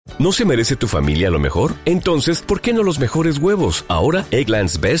¿No se merece tu familia lo mejor? Entonces, ¿por qué no los mejores huevos? Ahora,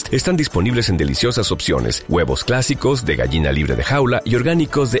 Eggland's Best están disponibles en deliciosas opciones. Huevos clásicos, de gallina libre de jaula y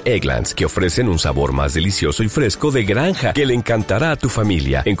orgánicos de Eggland's, que ofrecen un sabor más delicioso y fresco de granja que le encantará a tu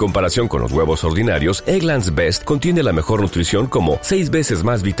familia. En comparación con los huevos ordinarios, Eggland's Best contiene la mejor nutrición como 6 veces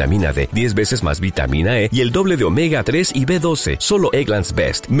más vitamina D, 10 veces más vitamina E y el doble de omega 3 y B12. Solo Eggland's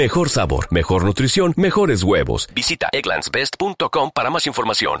Best. Mejor sabor, mejor nutrición, mejores huevos. Visita egglandsbest.com para más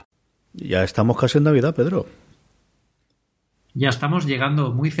información. Ya estamos casi en Navidad, Pedro. Ya estamos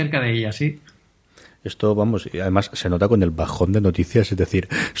llegando muy cerca de ella, sí. Esto, vamos, y además se nota con el bajón de noticias, es decir,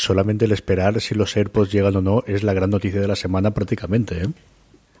 solamente el esperar si los AirPods llegan o no es la gran noticia de la semana prácticamente, ¿eh?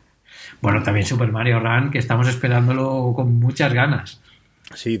 Bueno, también Super Mario Run, que estamos esperándolo con muchas ganas.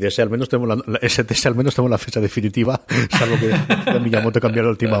 Sí, de ese al menos tenemos la fecha definitiva, salvo que Miyamoto cambió la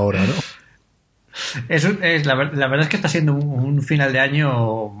última hora, ¿no? La verdad es que está siendo un final de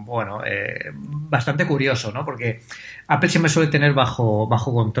año, bueno, bastante curioso, ¿no? Porque Apple siempre suele tener bajo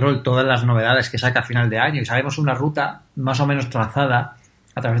control todas las novedades que saca a final de año y sabemos una ruta más o menos trazada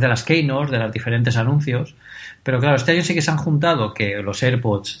a través de las keynotes, de los diferentes anuncios. Pero claro, este año sí que se han juntado que los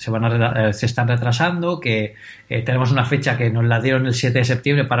AirPods se están retrasando, que tenemos una fecha que nos la dieron el 7 de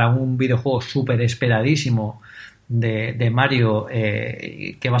septiembre para un videojuego súper esperadísimo de Mario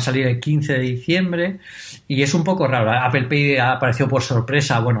que va a salir el 15 de diciembre y es un poco raro. Apple Pay apareció por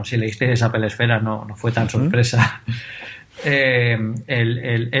sorpresa. Bueno, si leísteis Apple Esfera no fue tan sorpresa.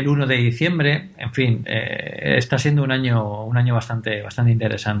 El 1 de diciembre, en fin, está siendo un año bastante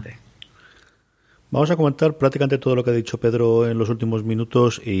interesante. Vamos a comentar prácticamente todo lo que ha dicho Pedro en los últimos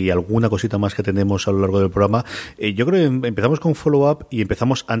minutos y alguna cosita más que tenemos a lo largo del programa. Yo creo que empezamos con follow-up y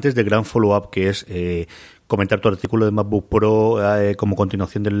empezamos antes del gran follow-up, que es comentar tu artículo de MacBook Pro como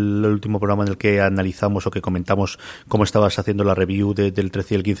continuación del último programa en el que analizamos o que comentamos cómo estabas haciendo la review del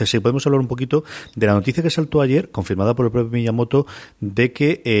 13 y el 15. Sí, podemos hablar un poquito de la noticia que saltó ayer, confirmada por el propio Miyamoto, de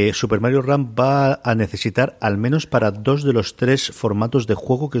que Super Mario Run va a necesitar, al menos para 2 de los 3 formatos de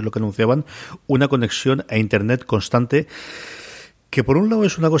juego, que es lo que anunciaban, una conexión a Internet constante, que por un lado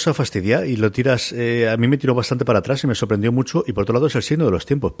es una cosa fastidia y lo tiras, a mí me tiró bastante para atrás y me sorprendió mucho, y por otro lado es el signo de los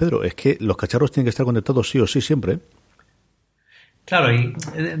tiempos, Pedro, es que los cacharros tienen que estar conectados sí o sí siempre. Claro, y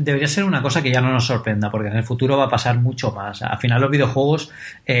debería ser una cosa que ya no nos sorprenda, porque en el futuro va a pasar mucho más. Al final los videojuegos,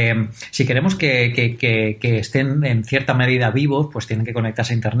 si queremos que estén en cierta medida vivos, pues tienen que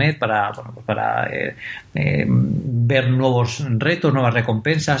conectarse a Internet para ver nuevos retos, nuevas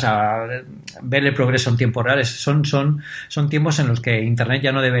recompensas, ver el progreso en tiempo real. Son tiempos en los que Internet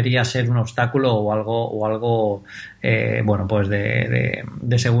ya no debería ser un obstáculo o algo bueno, pues de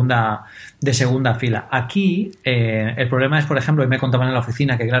segunda fila. Aquí el problema es, por ejemplo, me contaban en la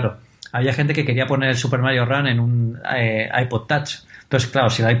oficina que, claro, había gente que quería poner el Super Mario Run en un iPod Touch. Entonces, claro,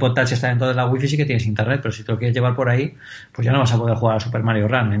 si el iPod Touch está dentro de la Wi-Fi sí que tienes internet, pero si te lo quieres llevar por ahí, pues ya no vas a poder jugar al Super Mario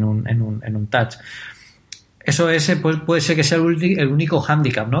Run en un Touch. Eso puede ser que sea el único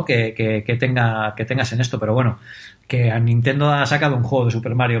hándicap, ¿no? que tengas en esto, pero bueno, que a Nintendo ha sacado un juego de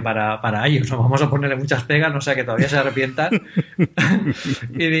Super Mario para ellos, no vamos a ponerle muchas pegas, no sea que todavía se arrepientan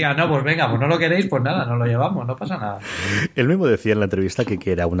y digan, no, pues venga, pues no lo queréis, pues nada, nos lo llevamos, no pasa nada. Él mismo decía en la entrevista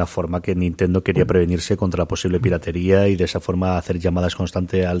que era una forma que Nintendo quería prevenirse contra la posible piratería y de esa forma hacer llamadas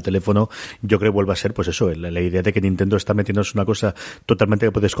constantes al teléfono. Yo creo que vuelve a ser, pues eso, la idea de que Nintendo está metiéndose una cosa totalmente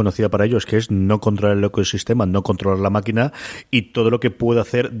desconocida para ellos, que es no controlar el ecosistema, no controlar la máquina y todo lo que puede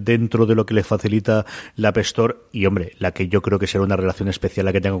hacer dentro de lo que le facilita la App Store. Y hombre, la que yo creo que será una relación especial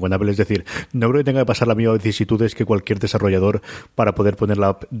la que tengo con Apple, es decir, no creo que tenga que pasar las mismas vicisitudes que cualquier desarrollador para poder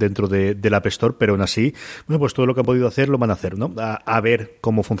ponerla dentro de la App Store, pero aún así, bueno, pues todo lo que ha podido hacer lo van a hacer, ¿no? A ver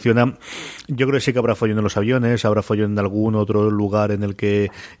cómo funciona. Yo creo que sí que habrá follón en los aviones, habrá follón en algún otro lugar en el que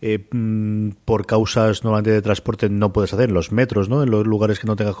por causas normalmente de transporte no puedes hacer, en los metros, ¿no? En los lugares que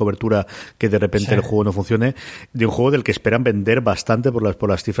no tengas cobertura, que de repente sí, el juego no funcione, de un juego del que esperan vender bastante por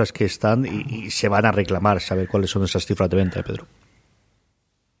las cifras que están y se van a reclamar, saber cuáles son esas cifras de venta, Pedro.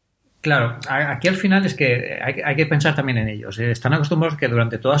 Claro, aquí al final es que hay que pensar también en ellos. Están acostumbrados que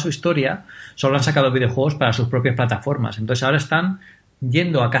durante toda su historia solo han sacado videojuegos para sus propias plataformas. Entonces ahora están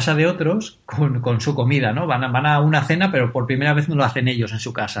yendo a casa de otros con su comida, ¿no? Van a una cena, pero por primera vez no lo hacen ellos en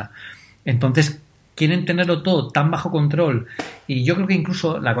su casa. Entonces quieren tenerlo todo tan bajo control, y yo creo que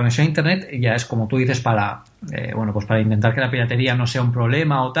incluso la conexión a Internet ya es, como tú dices, para pues para intentar que la piratería no sea un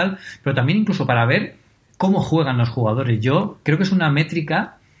problema o tal, pero también incluso para ver cómo juegan los jugadores. Yo creo que es una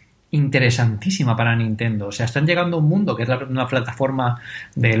métrica interesantísima para Nintendo. O sea, están llegando a un mundo que es una plataforma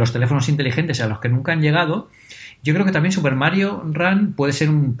de los teléfonos inteligentes a los que nunca han llegado. Yo creo que también Super Mario Run puede ser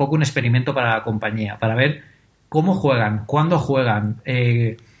un poco un experimento para la compañía, para ver cómo juegan, cuándo juegan,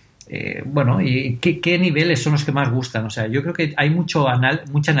 bueno, ¿y qué niveles son los que más gustan? O sea, yo creo que hay mucha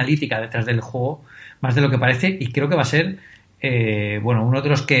analítica detrás del juego, más de lo que parece, y creo que va a ser, bueno, uno de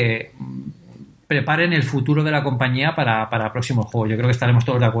los que preparen el futuro de la compañía para próximos juegos. Yo creo que estaremos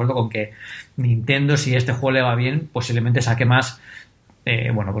todos de acuerdo con que Nintendo, si este juego le va bien, posiblemente saque más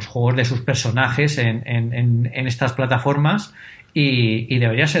bueno, pues juegos de sus personajes en estas plataformas y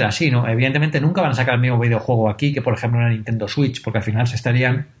debería ser así, ¿no? Evidentemente nunca van a sacar el mismo videojuego aquí que, por ejemplo, en la Nintendo Switch, porque al final se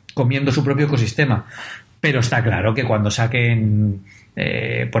estarían comiendo su propio ecosistema. Pero está claro que cuando saquen,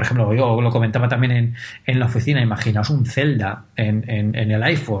 por ejemplo, yo lo comentaba también en la oficina, imaginaos un Zelda en el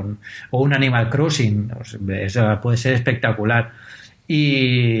iPhone o un Animal Crossing, eso puede ser espectacular.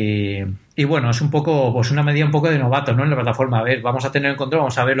 Y bueno, es un poco, pues una medida un poco de novato, ¿no? En la plataforma, a ver, vamos a tener el control,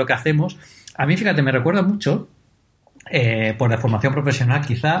 vamos a ver lo que hacemos. A mí, fíjate, me recuerda mucho, por la formación profesional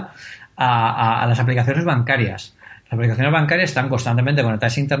quizá, a las aplicaciones bancarias. Las aplicaciones bancarias están constantemente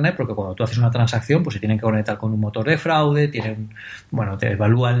conectadas a Internet porque cuando tú haces una transacción pues se tienen que conectar con un motor de fraude, bueno, te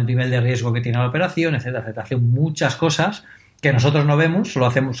evalúa el nivel de riesgo que tiene la operación, etcétera, etcétera. Hacen muchas cosas que nosotros no vemos, solo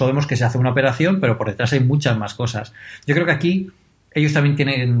vemos que se hace una operación, pero por detrás hay muchas más cosas. Yo creo que aquí ellos también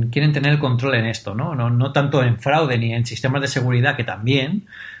quieren tener el control en esto, ¿no? No tanto en fraude ni en sistemas de seguridad, que también,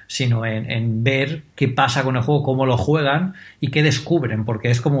 sino en ver qué pasa con el juego, cómo lo juegan y qué descubren, porque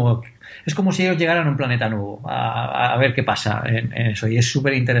es como si ellos llegaran a un planeta nuevo a ver qué pasa en eso, y es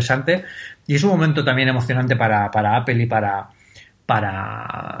súper interesante y es un momento también emocionante para Apple y para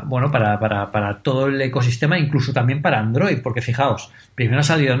todo el ecosistema, incluso también para Android, porque fijaos, primero ha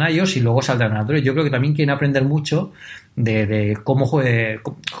salido en iOS y luego saldrá en Android. Yo creo que también quieren aprender mucho de cómo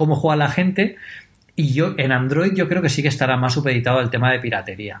juega la gente. Y en Android yo creo que sí que estará más supeditado al tema de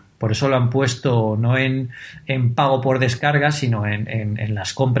piratería. Por eso lo han puesto no en pago por descarga, sino en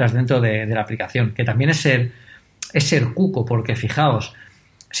las compras dentro de la aplicación. Que también es ser cuco, porque fijaos,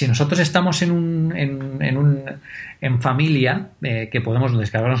 si nosotros estamos en familia, que podemos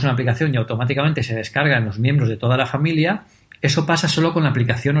descargarnos una aplicación y automáticamente se descargan los miembros de toda la familia, eso pasa solo con la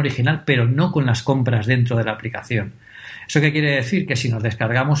aplicación original, pero no con las compras dentro de la aplicación. ¿Eso qué quiere decir? Que si nos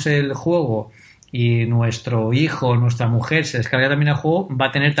descargamos el juego y nuestro hijo o nuestra mujer se descarga también el juego, va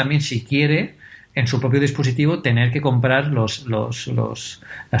a tener también, si quiere, en su propio dispositivo, tener que comprar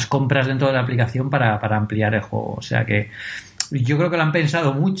las compras dentro de la aplicación para ampliar el juego. O sea que yo creo que lo han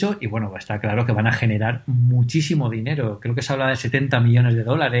pensado mucho y bueno, está claro que van a generar muchísimo dinero. Creo que se habla de $70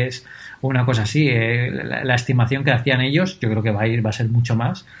 millones o una cosa así. La estimación que hacían ellos, yo creo que va a ser mucho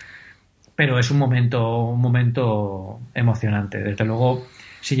más. Pero es un momento emocionante. Desde luego,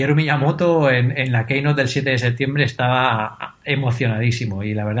 Shigeru Miyamoto en la Keynote del 7 de septiembre estaba emocionadísimo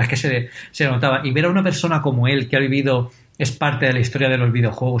y la verdad es que se notaba. Y ver a una persona como él, que ha vivido, es parte de la historia de los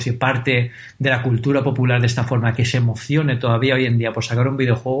videojuegos y parte de la cultura popular de esta forma, que se emocione todavía hoy en día por sacar un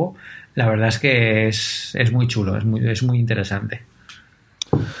videojuego, la verdad es que es muy chulo, es muy interesante.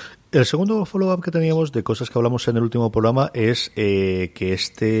 El segundo follow-up que teníamos de cosas que hablamos en el último programa es que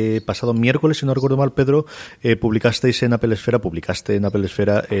este pasado miércoles, si no recuerdo mal, Pedro, publicaste en Apple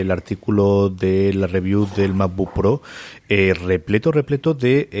Esfera el artículo de la review del MacBook Pro, repleto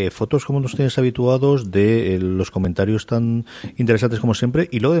de fotos como nos tienes habituados, de los comentarios tan interesantes como siempre,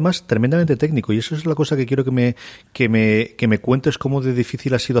 y luego además tremendamente técnico, y eso es la cosa que quiero que me cuentes, cómo de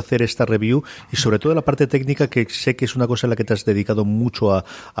difícil ha sido hacer esta review, y sobre todo la parte técnica, que sé que es una cosa en la que te has dedicado mucho a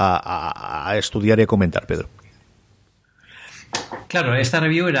estudiar y a comentar, Pedro. Claro, esta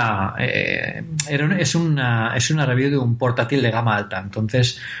review es una review de un portátil de gama alta,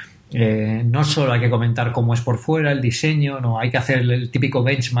 entonces no solo hay que comentar cómo es por fuera, el diseño, no, hay que hacer el típico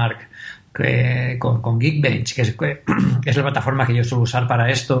benchmark con Geekbench, que es la plataforma que yo suelo usar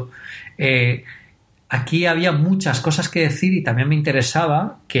para esto. Aquí había muchas cosas que decir y también me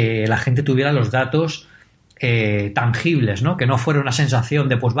interesaba que la gente tuviera los datos tangibles, ¿no? Que no fuera una sensación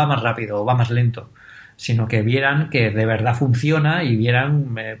de pues va más rápido o va más lento, sino que vieran que de verdad funciona y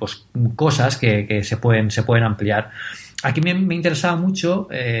vieran pues cosas que se pueden ampliar. Aquí me interesaba mucho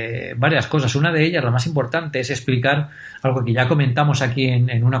varias cosas. Una de ellas, la más importante, es explicar algo que ya comentamos aquí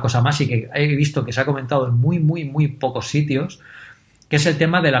en Una Cosa Más y que he visto que se ha comentado en muy pocos sitios, que es el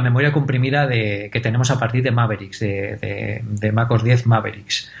tema de la memoria comprimida que tenemos a partir de Mavericks, de macOS 10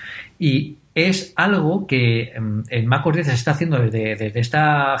 Mavericks. Y es algo que en macOS 10 se está haciendo desde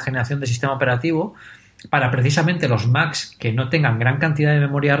esta generación de sistema operativo para precisamente los Macs que no tengan gran cantidad de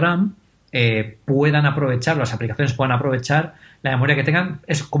memoria RAM puedan aprovechar, las aplicaciones puedan aprovechar la memoria que tengan.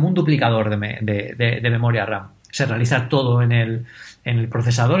 Es como un duplicador de memoria RAM. Se realiza todo en el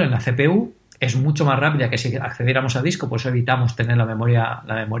procesador, en la CPU. Es mucho más rápida que si accediéramos a disco, por eso evitamos tener la memoria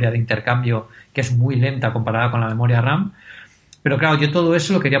de intercambio, que es muy lenta comparada con la memoria RAM. Pero claro, yo todo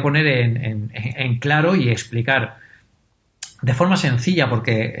eso lo quería poner en claro y explicar de forma sencilla,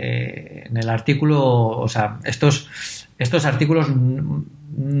 porque en el artículo, o sea, estos artículos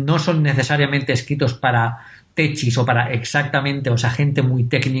no son necesariamente escritos para techis o para exactamente, o sea, gente muy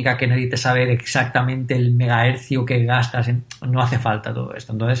técnica que necesite saber exactamente el megahercio que gastas. No hace falta todo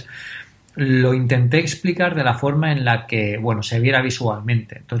esto. Entonces, lo intenté explicar de la forma en la que, bueno, se viera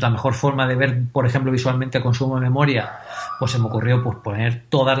visualmente. Entonces, la mejor forma de ver, por ejemplo, visualmente el consumo de memoria, pues se me ocurrió pues poner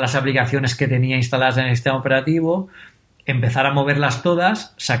todas las aplicaciones que tenía instaladas en el sistema operativo, empezar a moverlas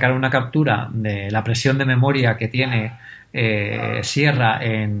todas, sacar una captura de la presión de memoria que tiene Sierra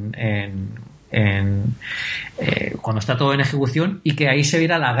cuando está todo en ejecución, y que ahí se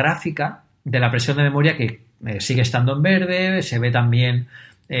viera la gráfica de la presión de memoria, que sigue estando en verde. Se ve también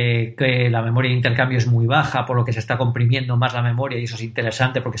que la memoria de intercambio es muy baja, por lo que se está comprimiendo más la memoria, y eso es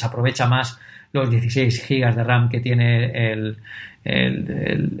interesante porque se aprovecha más los 16 GB de RAM que tiene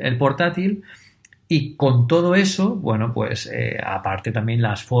el portátil. Y con todo eso, bueno, pues aparte también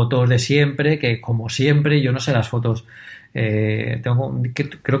las fotos de siempre, que como siempre, yo no sé las fotos,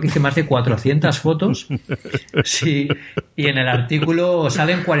 creo que hice más de 400 fotos, sí, y en el artículo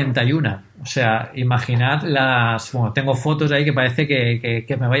salen 41. O sea, imaginad bueno, tengo fotos ahí que parece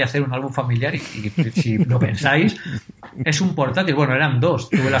que me vaya a hacer un álbum familiar, y si lo pensáis, es un portátil. Bueno, eran dos,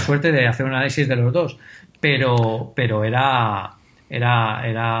 tuve la suerte de hacer un análisis de los dos, pero era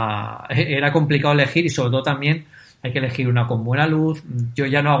complicado elegir, y sobre todo también hay que elegir una con buena luz. Yo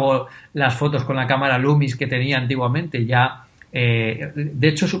ya no hago las fotos con la cámara Lumix que tenía antiguamente, ya de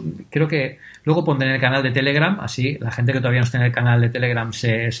hecho creo que luego pondré en el canal de Telegram, así la gente que todavía no está en el canal de Telegram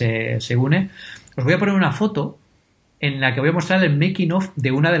se une. Os voy a poner una foto en la que voy a mostrar el making of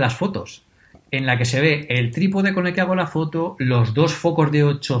de una de las fotos, en la que se ve el trípode con el que hago la foto, los dos focos de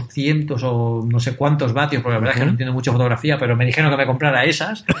 800 o no sé cuántos vatios, porque la verdad es que no entiendo mucho fotografía, pero me dijeron que me comprara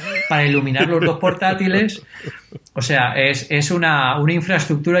esas para iluminar los dos portátiles. O sea, es una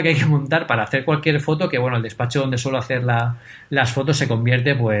infraestructura que hay que montar para hacer cualquier foto, que bueno, el despacho donde suelo hacer las fotos se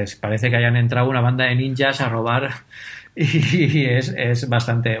convierte, pues parece que hayan entrado una banda de ninjas a robar, y es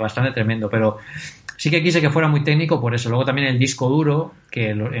bastante tremendo, pero sí que quise que fuera muy técnico por eso. Luego también el disco duro,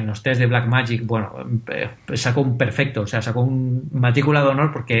 que en los test de Blackmagic, bueno, sacó un perfecto, o sea, sacó un matrícula de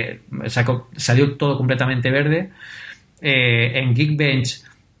honor, porque salió todo completamente verde. En Geekbench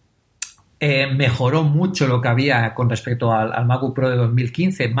mejoró mucho lo que había con respecto al MacBook Pro de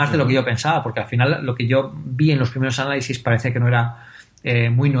 2015, más de lo que yo pensaba, porque al final lo que yo vi en los primeros análisis parece que no era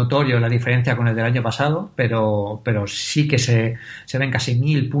muy notorio la diferencia con el del año pasado, pero sí que se ven casi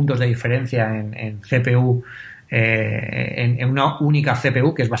 1000 puntos de diferencia en CPU, en una única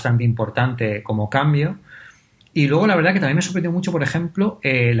CPU, que es bastante importante como cambio. Y luego la verdad que también me sorprendió mucho, por ejemplo,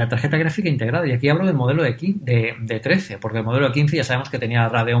 la tarjeta gráfica integrada, y aquí hablo del modelo de 13, porque el modelo de 15 ya sabemos que tenía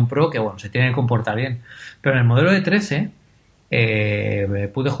Radeon Pro, que bueno, se tiene que comportar bien, pero en el modelo de 13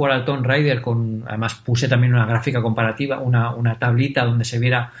 pude jugar al Tomb Raider además puse también una gráfica comparativa, una tablita donde se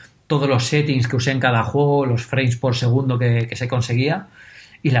viera todos los settings que usé en cada juego, los frames por segundo que se conseguía,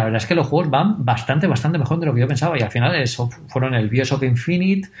 y la verdad es que los juegos van bastante mejor de lo que yo pensaba, y al final eso fueron el BioShock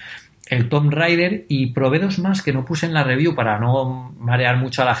Infinite, el Tomb Raider, y probé dos más que no puse en la review para no marear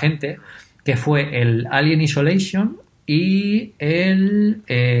mucho a la gente, que fue el Alien Isolation y el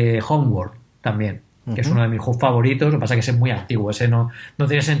Homeworld también, que es uno de mis juegos favoritos. Lo que pasa es que es muy antiguo, ese no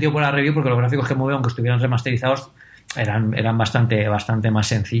tiene sentido por la review, porque los gráficos que mueve, aunque estuvieran remasterizados, eran bastante más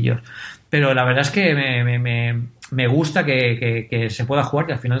sencillos. Pero la verdad es que me gusta que se pueda jugar,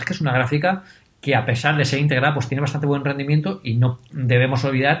 que al final es que es una gráfica que, a pesar de ser integrada, pues tiene bastante buen rendimiento, y no debemos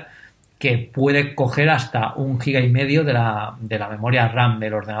olvidar que puede coger hasta 1,5 GB de la memoria RAM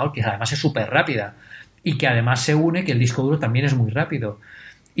del ordenador, que además es súper rápida, y que además se une que el disco duro también es muy rápido.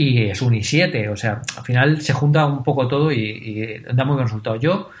 Y es un i7, o sea, al final se junta un poco todo y da muy buen resultado.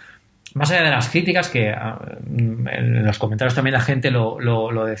 Yo, más allá de las críticas, que en los comentarios también la gente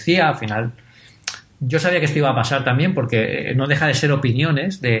lo decía, al final yo sabía que esto iba a pasar también, porque no deja de ser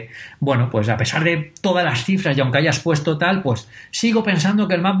opiniones de, bueno, pues a pesar de todas las cifras, y aunque hayas puesto tal, pues sigo pensando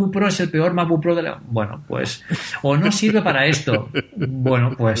que el MacBook Pro es el peor MacBook Pro bueno, pues, o no sirve para esto.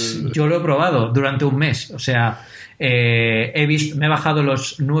 Bueno, pues yo lo he probado durante un mes, o sea, me he bajado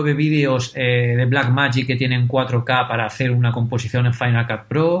los 9 vídeos de Blackmagic que tienen 4K para hacer una composición en Final Cut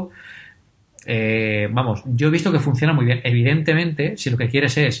Pro. Vamos, yo he visto que funciona muy bien. Evidentemente, si lo que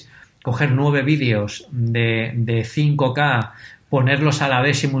quieres es coger 9 vídeos de 5K, ponerlos a la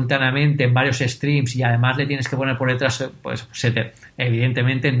vez simultáneamente en varios streams, y además le tienes que poner por detrás, pues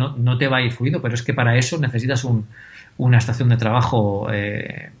evidentemente no te va a ir fluido, pero es que para eso necesitas una estación de trabajo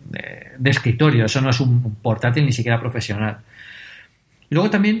de escritorio. Eso no es un portátil ni siquiera profesional. Luego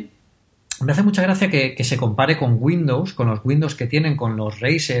también me hace mucha gracia que se compare con Windows, con los Windows que tienen, con los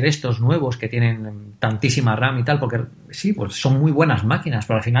Razer estos nuevos que tienen tantísima RAM y tal, porque sí, pues son muy buenas máquinas,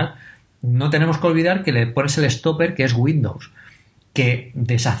 pero al final no tenemos que olvidar que le pones el stopper que es Windows, que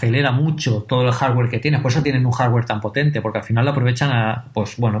desacelera mucho todo el hardware que tienes, por eso tienen un hardware tan potente, porque al final lo aprovechan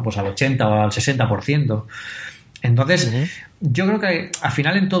pues al 80 o al 60%. Entonces, yo creo que al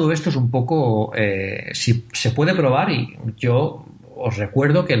final en todo esto es un poco, si se puede probar, y yo os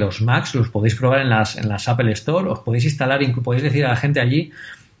recuerdo que los Macs los podéis probar en las Apple Store, os podéis instalar, podéis decir a la gente allí,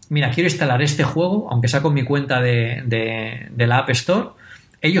 mira, quiero instalar este juego, aunque sea con mi cuenta de la App Store,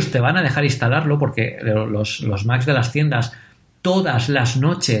 ellos te van a dejar instalarlo porque los Macs de las tiendas todas las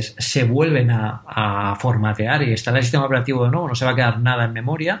noches se vuelven a formatear y instalar el sistema operativo de nuevo, no se va a quedar nada en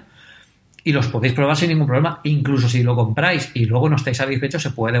memoria y los podéis probar sin ningún problema. Incluso si lo compráis y luego no estáis satisfechos,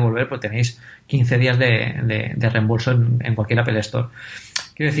 se puede devolver, pues tenéis 15 días de reembolso en cualquier Apple Store.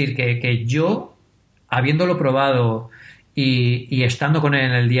 Quiero decir que yo, habiéndolo probado y estando con él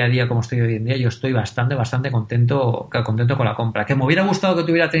en el día a día como estoy hoy en día, yo estoy bastante contento con la compra. ¿Que me hubiera gustado que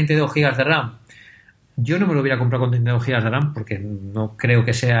tuviera 32 GB de RAM? Yo no me lo hubiera comprado con 32 GB de RAM porque no creo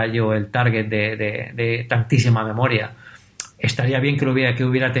que sea yo el target de tantísima memoria. Estaría bien que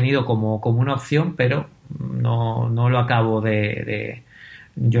hubiera tenido como una opción, pero no lo acabo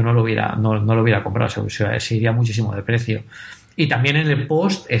yo no lo hubiera comprado, se iría muchísimo de precio. Y también en el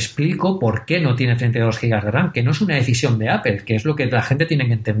post explico por qué no tiene 32 GB de RAM, que no es una decisión de Apple, que es lo que la gente tiene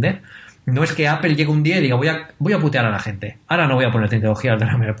que entender. No es que Apple llegue un día y diga voy a putear a la gente, ahora no voy a poner 32 GB de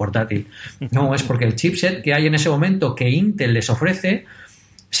RAM en el portátil. No, es porque el chipset que hay en ese momento que Intel les ofrece,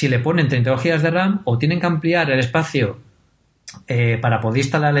 si le ponen 32 GB de RAM o tienen que ampliar el espacio para poder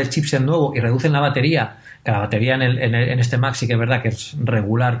instalar el chipset nuevo y reducen la batería, que la batería en este Mac sí que es verdad que es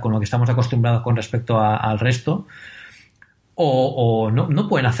regular con lo que estamos acostumbrados con respecto al resto, o no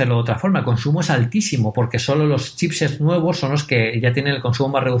pueden hacerlo de otra forma. El consumo es altísimo porque solo los chipsets nuevos son los que ya tienen el consumo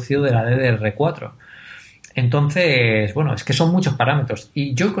más reducido de la DDR4. Entonces, bueno, es que son muchos parámetros.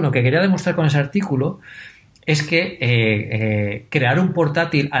 Y yo con lo que quería demostrar con ese artículo es que crear un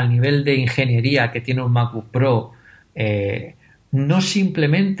portátil al nivel de ingeniería que tiene un MacBook Pro no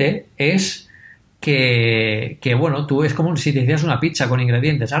simplemente es que bueno, tú es como si te hicieras una pizza con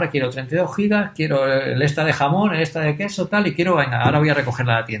ingredientes. Ahora quiero 32 gigas, quiero esta de jamón, esta de queso, tal, y ahora voy a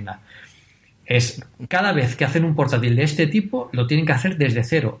recogerla a la tienda. Cada vez que hacen un portátil de este tipo, lo tienen que hacer desde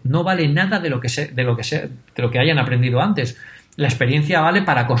cero. No vale nada de lo que hayan aprendido antes. La experiencia vale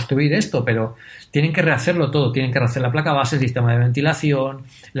para construir esto, pero tienen que rehacerlo todo. Tienen que rehacer la placa base, el sistema de ventilación,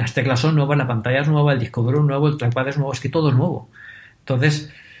 las teclas son nuevas, la pantalla es nueva, el disco duro es nuevo, el trackpad es nuevo, es que todo es nuevo.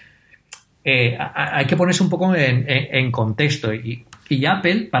 Entonces, hay que ponerse un poco en contexto y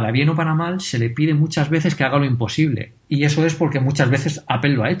Apple, para bien o para mal, se le pide muchas veces que haga lo imposible, y eso es porque muchas veces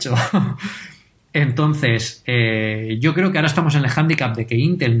Apple lo ha hecho. Entonces, yo creo que ahora estamos en el hándicap de que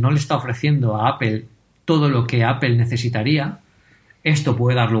Intel no le está ofreciendo a Apple todo lo que Apple necesitaría. Esto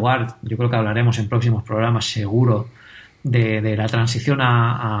puede dar lugar, yo creo que hablaremos en próximos programas seguro, de la transición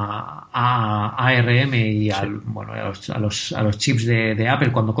a ARM y a los chips de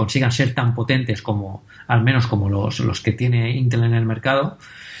Apple cuando consigan ser tan potentes como, al menos como los que tiene Intel en el mercado.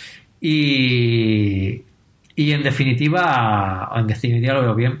 Y en definitiva lo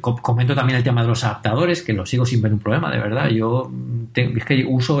veo bien. Comento también el tema de los adaptadores, que lo sigo sin ver un problema, de verdad. Yo es que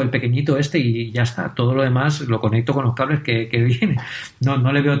uso el pequeñito y ya está. Todo lo demás lo conecto con los cables que viene.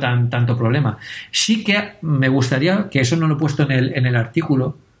 No le veo tanto problema. Sí que me gustaría, que eso no lo he puesto en el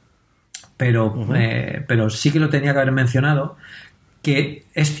artículo, pero sí que lo tenía que haber mencionado, que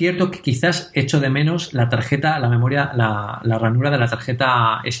es cierto que quizás echo de menos la tarjeta, la memoria, la ranura de la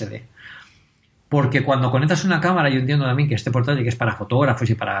tarjeta SD. Porque cuando conectas una cámara, yo entiendo también que este portátil, que es para fotógrafos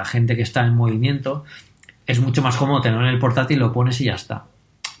y para gente que está en movimiento, es mucho más cómodo tenerlo en el portátil, lo pones y ya está.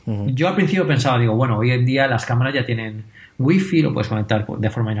 Yo al principio pensaba, bueno, hoy en día las cámaras ya tienen Wi-Fi, lo puedes conectar de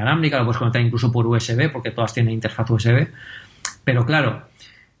forma inalámbrica, lo puedes conectar incluso por USB, porque todas tienen interfaz USB. Pero claro,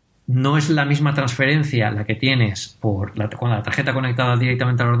 no es la misma transferencia la que tienes con la tarjeta conectada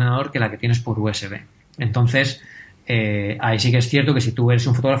directamente al ordenador que la que tienes por USB. Entonces, ahí sí que es cierto que si tú eres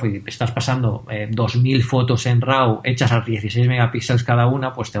un fotógrafo y estás pasando 2000 fotos en RAW hechas a 16 megapíxeles cada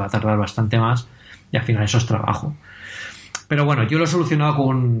una, pues te va a tardar bastante más y al final eso es trabajo. Pero bueno, yo lo he solucionado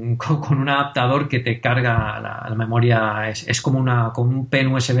con un adaptador que te carga la memoria, es como un pen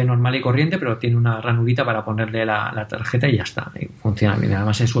USB normal y corriente, pero tiene una ranurita para ponerle la tarjeta y ya está, y funciona bien.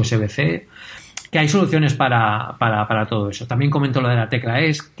 Además es USB-C, que hay soluciones para todo eso. También comento lo de la tecla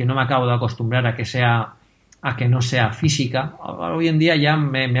ESC, que no me acabo de acostumbrar a que sea a que no sea física. Hoy en día ya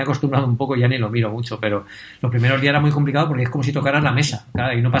me he acostumbrado un poco, ya ni lo miro mucho, pero los primeros días era muy complicado porque es como si tocaras la mesa,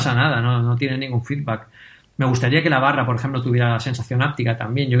 claro, y no pasa nada, no tiene ningún feedback. Me gustaría que la barra, por ejemplo, tuviera sensación áptica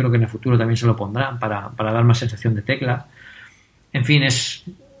también. Yo creo que en el futuro también se lo pondrán para dar más sensación de tecla. En fin,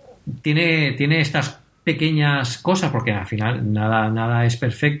 tiene estas pequeñas cosas, porque al final nada es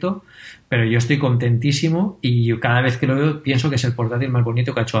perfecto, pero yo estoy contentísimo y yo cada vez que lo veo pienso que es el portátil más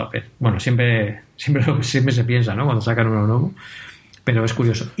bonito que ha hecho Apple. Bueno, siempre se piensa, ¿no?, cuando sacan uno nuevo, pero es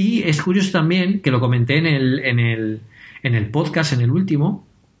curioso. Y es curioso también, que lo comenté en el podcast, en el último,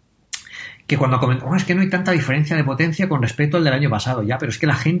 que cuando comenté, es que no hay tanta diferencia de potencia con respecto al del año pasado, ya, pero es que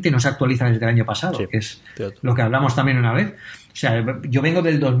la gente no se actualiza desde el año pasado, sí, que es lo que hablamos también una vez. O sea, yo vengo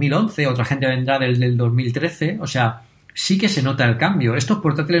del 2011, otra gente vendrá del 2013, o sea, sí que se nota el cambio. Estos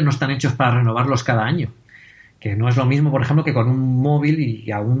portátiles no están hechos para renovarlos cada año, que no es lo mismo, por ejemplo, que con un móvil,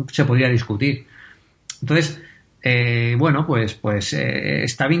 y aún se podría discutir. Entonces, bueno, pues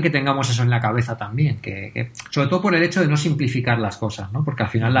está bien que tengamos eso en la cabeza también, que sobre todo por el hecho de no simplificar las cosas, ¿no? Porque al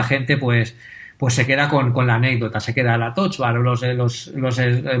final la gente pues se queda con la anécdota, se queda la touch bar, los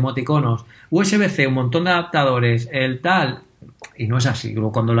emoticonos, USB-C, un montón de adaptadores, el tal, y no es así.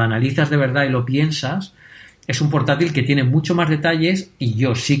 Luego, cuando lo analizas de verdad y lo piensas, es un portátil que tiene mucho más detalles, y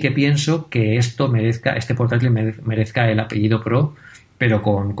yo sí que pienso que este portátil merezca el apellido Pro, pero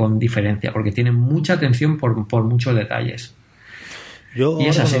con diferencia, porque tiene mucha atención por muchos detalles. Yo y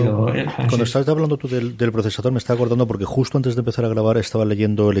eso cuando estabas hablando tú del procesador, me estaba acordando, porque justo antes de empezar a grabar estaba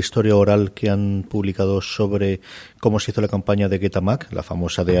leyendo la historia oral que han publicado sobre cómo se hizo la campaña de Get a Mac, la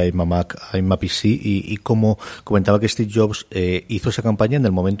famosa de I'm a PC, y cómo comentaba que Steve Jobs hizo esa campaña en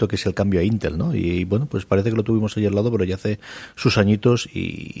el momento que es el cambio a Intel, ¿no? Y bueno, pues parece que lo tuvimos ahí al lado, pero ya hace sus añitos,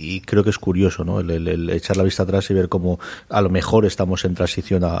 y creo que es curioso, ¿no? El echar la vista atrás y ver cómo a lo mejor estamos en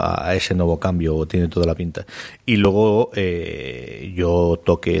transición a ese nuevo cambio, tiene toda la pinta. Y luego yo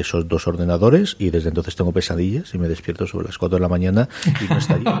toqué esos dos ordenadores y desde entonces tengo pesadillas y me despierto sobre las 4 de la mañana y no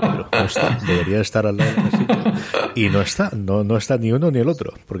está allí, pero no está, debería estar al lado de la silla y no está ni uno ni el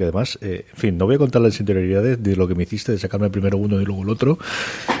otro, porque además, en fin, no voy a contar las interioridades de lo que me hiciste de sacarme primero uno y luego el otro.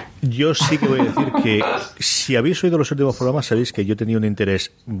 Yo sí que voy a decir que si habéis oído los últimos programas sabéis que yo tenía un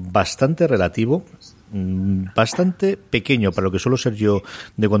interés bastante relativo, bastante pequeño para lo que suelo ser yo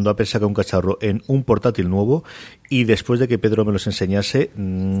de cuando Apple saca un cacharro, en un portátil nuevo, y después de que Pedro me los enseñase,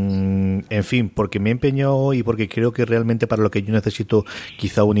 en fin, porque me he empeñado y porque creo que realmente para lo que yo necesito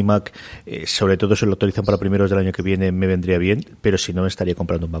quizá un iMac, sobre todo si lo autorizan para primeros del año que viene, me vendría bien, pero si no me estaría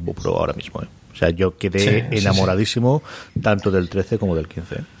comprando un MacBook Pro ahora mismo, O sea, yo quedé enamoradísimo tanto del 13 como del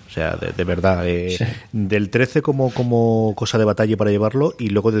 15, O sea, de verdad, del 13 como cosa de batalla para llevarlo, y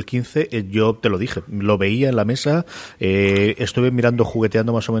luego del 15, yo te lo dije, lo veía en la mesa, estuve mirando,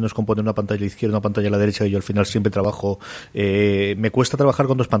 jugueteando más o menos con poner una pantalla a la izquierda, una pantalla a la derecha, y yo al final siempre trabajo, me cuesta trabajar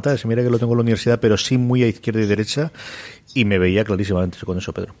con dos pantallas, y mira que lo tengo en la universidad, pero sí muy a izquierda y derecha, y me veía clarísimamente con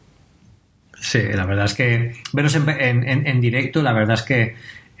eso, Pedro. Sí, la verdad es que veros en directo, la verdad es que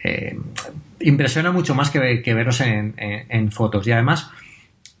impresiona mucho más que veros en fotos, y además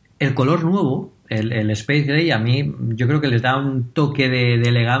el color nuevo, el Space Gray, a mí yo creo que les da un toque de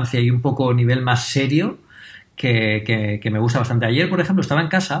elegancia y un poco nivel más serio que me gusta bastante. Ayer, por ejemplo, estaba en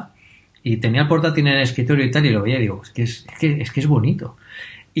casa y tenía el portátil en el escritorio y tal, y lo veía y digo, es que es bonito.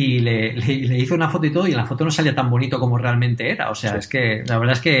 Y le hice una foto y todo, y en la foto no salía tan bonito como realmente era. O sea, es que la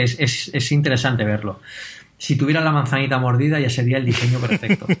verdad es que es interesante verlo. Si tuviera la manzanita mordida ya sería el diseño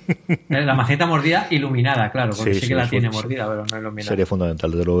perfecto. La manzanita mordida iluminada, claro, porque sí que la tiene mordida, pero no iluminada. Sería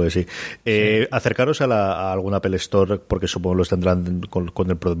fundamental, desde luego que sí. Acercaros a alguna Apple Store, porque supongo los tendrán con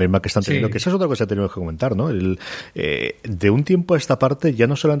el problema que están teniendo, que esa es otra cosa que tenemos que comentar, ¿no? De un tiempo a esta parte, ya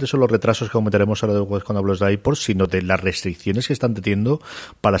no solamente son los retrasos que comentaremos ahora cuando hablo de iPods, sino de las restricciones que están teniendo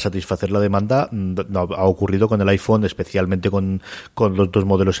para satisfacer la demanda. Ha ocurrido con el iPhone, especialmente con los dos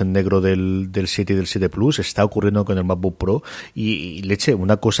modelos en negro del 7 y del 7 Plus. Está ocurriendo con el MacBook Pro y leche,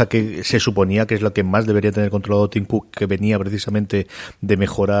 una cosa que se suponía que es lo que más debería tener controlado Tim Cook, que venía precisamente de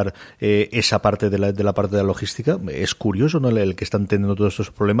mejorar esa parte de la parte de la logística. Es curioso, ¿no?, el que están teniendo todos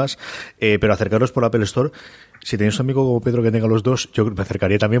estos problemas, pero acercaros por Apple Store. Si tenéis un amigo como Pedro que tenga los dos, yo me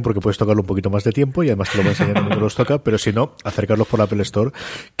acercaría también, porque puedes tocarlo un poquito más de tiempo y además te lo voy a enseñar cuando los toca, pero si no, acercarlos por Apple Store,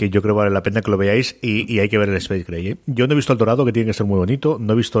 que yo creo que vale la pena que lo veáis, y hay que ver el Space Gray, Yo no he visto el dorado, que tiene que ser muy bonito,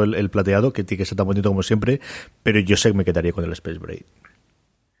 no he visto el plateado, que tiene que ser tan bonito como siempre, pero yo sé que me quedaría con el Space Gray.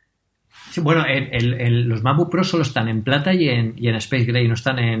 Sí, bueno, los MacBook Pro solo están en plata y en Space Gray, no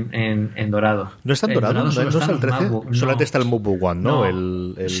están en dorado. ¿No está en dorado? ¿No está el 13? Solamente está el MacBook One, ¿no?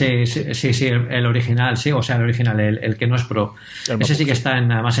 Sí, el original, sí, o sea, el original, el que no es Pro. Ese sí que está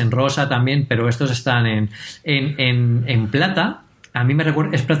además en rosa también, pero estos están en plata. A mí me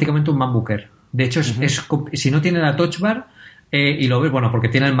recuerda, es prácticamente un MacBook Air. De hecho, si no tiene la Touch Bar, y lo ves, bueno, porque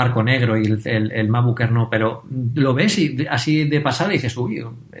tiene el marco negro y el MacBook Air no, pero lo ves y así de pasada y dices, uy,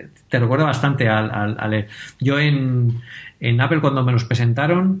 te recuerda bastante al yo en Apple cuando me los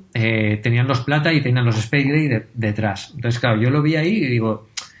presentaron tenían los plata y tenían los Space Gray detrás. Entonces, claro, yo lo vi ahí y digo,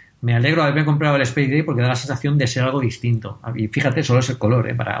 me alegro de haberme comprado el Space Gray porque da la sensación de ser algo distinto. Y fíjate, solo es el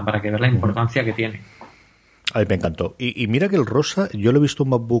color, para que veas la importancia que tiene. A mí me encantó. Y mira que el rosa, yo lo he visto un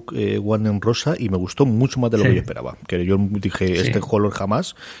MacBook One en rosa y me gustó mucho más de lo que yo esperaba. Que yo dije, este color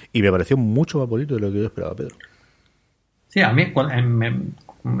jamás, y me pareció mucho más bonito de lo que yo esperaba, Pedro. Sí, a mí, en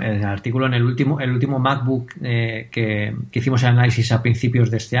el artículo, en el último MacBook que hicimos el análisis a principios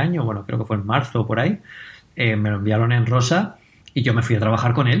de este año, bueno, creo que fue en marzo o por ahí, me lo enviaron en rosa. Y yo me fui a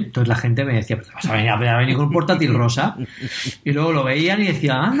trabajar con él. Entonces la gente me decía, ¿vas a venir con un portátil rosa? Y luego lo veían y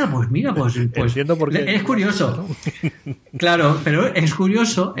decía, anda, pues mira, pues entiendo por qué. Es curioso. Claro, pero es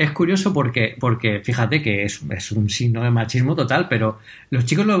curioso porque fíjate que es un signo de machismo total, pero los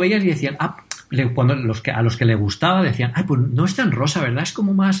chicos lo veían y decían, cuando a los que le gustaba decían, pues no es tan rosa, ¿verdad? Es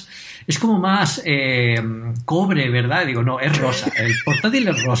como más cobre, ¿verdad? Digo, no, es rosa. El portátil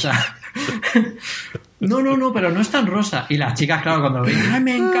es rosa. No, pero no es tan rosa. Y las chicas, claro, cuando lo veían, ¡ay,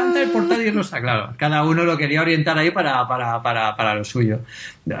 me encanta el portátil rosa! Claro, cada uno lo quería orientar ahí para lo suyo.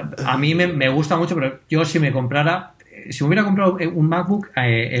 A mí me gusta mucho, pero yo si me hubiera comprado un MacBook,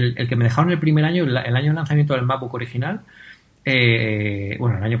 el que me dejaron el primer año, el año de lanzamiento del MacBook original,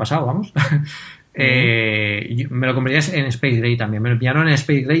 bueno, el año pasado, vamos, me lo compraría en Space Gray también. Me lo enviaron en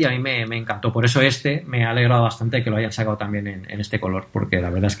Space Gray y a mí me encantó. Por eso me ha alegrado bastante que lo hayan sacado también en este color, porque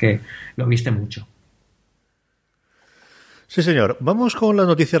la verdad es que lo viste mucho. Sí, señor. Vamos con las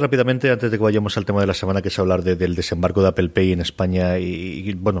noticias rápidamente antes de que vayamos al tema de la semana, que es hablar del desembarco de Apple Pay en España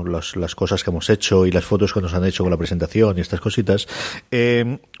y bueno, las cosas que hemos hecho y las fotos que nos han hecho con la presentación y estas cositas.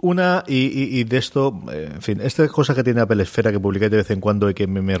 Una, y de esto, en fin, esta cosa que tiene Apple Esfera que publicáis de vez en cuando y que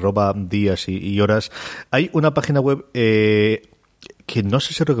me roba días y horas. Hay una página web que no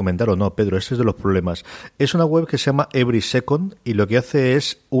sé si recomendar o no, Pedro, ese es de los problemas. Es una web que se llama Every Second y lo que hace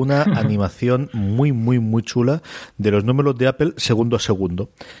es una animación muy, muy, muy chula de los números de Apple segundo a segundo.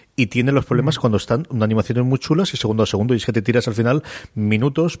 Y tiene los problemas cuando están una animaciones muy chulas y segundo a segundo, y es que te tiras al final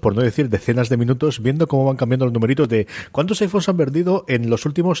minutos, por no decir decenas de minutos, viendo cómo van cambiando los numeritos de cuántos iPhones han vendido en los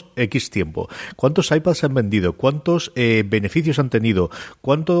últimos X tiempo, cuántos iPads han vendido, cuántos beneficios han tenido,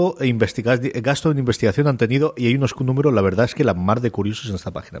 cuánto gasto en investigación han tenido, y hay unos números, la verdad es que la mar de curiosos en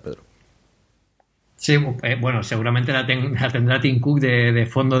esta página, Pedro. Sí, bueno, seguramente la tendrá Tim Cook de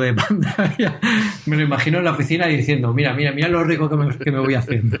fondo de pantalla. Me lo imagino en la oficina diciendo, mira lo rico que me voy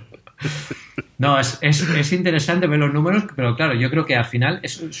haciendo. No, es interesante ver los números, pero claro, yo creo que al final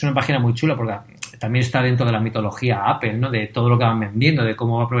es una página muy chula porque también está dentro de la mitología Apple, ¿no? De todo lo que van vendiendo, de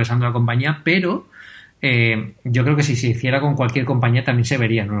cómo va progresando la compañía, pero yo creo que si se hiciera con cualquier compañía también se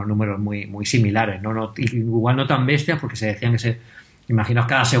verían unos números muy, muy similares, ¿no? Igual no tan bestias porque se decían imaginaos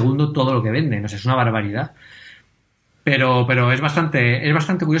cada segundo todo lo que venden, no sé, es una barbaridad. Pero es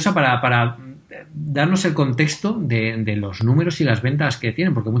bastante curiosa para darnos el contexto de los números y las ventas que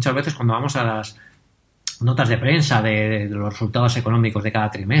tienen, porque muchas veces cuando vamos a las notas de prensa de los resultados económicos de cada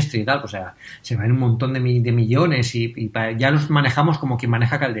trimestre y tal, pues se ven un montón de millones y ya los manejamos como quien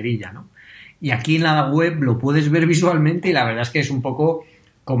maneja calderilla, ¿no? Y aquí en la web lo puedes ver visualmente y la verdad es que es un poco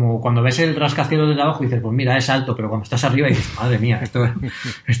como cuando ves el rascacielos desde abajo y dices, pues mira, es alto, pero cuando estás arriba dices, madre mía, esto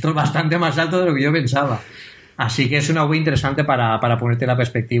es bastante más alto de lo que yo pensaba. Así que es una web interesante para ponerte la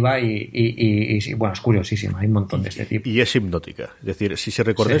perspectiva y bueno, es curiosísima, hay un montón de este tipo. Y es hipnótica. Es decir, si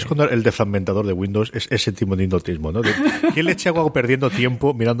recordáis cuando el defragmentador de Windows es ese tipo de hipnotismo, ¿no? ¿Qué leche hago perdiendo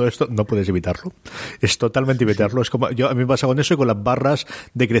tiempo mirando esto? No puedes evitarlo. Es totalmente evitarlo. Es como, a mí me pasa con eso y con las barras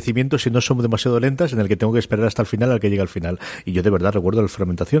de crecimiento si no son demasiado lentas, en el que tengo que esperar hasta el final al que llega al final. Y yo de verdad recuerdo la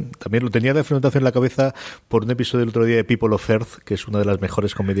fragmentación. También lo tenía de fragmentación en la cabeza por un episodio del otro día de People of Earth, que es una de las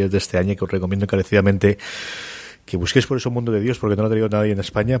mejores comedias de este año que os recomiendo encarecidamente que busquéis por eso Mundo de Dios, porque no lo ha traído nadie en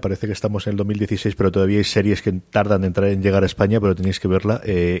España. Parece que estamos en el 2016, pero todavía hay series que tardan en llegar a España, pero tenéis que verla,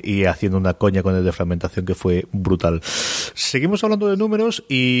 y haciendo una coña con el de fragmentación que fue brutal. Seguimos hablando de números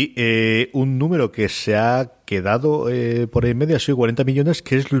y un número que se ha quedado por ahí en medio, ha sido 40 millones,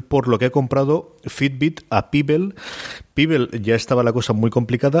 que es por lo que ha comprado Fitbit a Pebble. Pebble ya estaba la cosa muy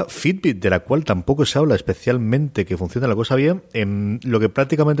complicada. Fitbit, de la cual tampoco se habla especialmente que funciona la cosa bien, en lo que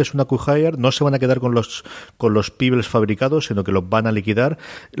prácticamente es una acqui-hire, no se van a quedar con los Pebbles fabricados, sino que los van a liquidar.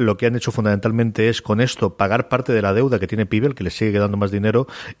 Lo que han hecho fundamentalmente es con esto pagar parte de la deuda que tiene Pebble, que le sigue quedando más dinero,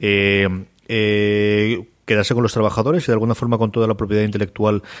 quedarse con los trabajadores y de alguna forma con toda la propiedad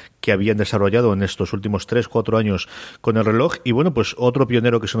intelectual que habían desarrollado en estos últimos 3-4 años con el reloj. Y bueno, pues otro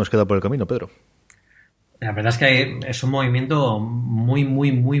pionero que se nos queda por el camino, Pedro. La verdad es que es un movimiento muy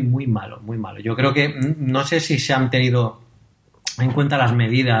malo, muy malo. Yo creo que no sé si se han tenido en cuenta las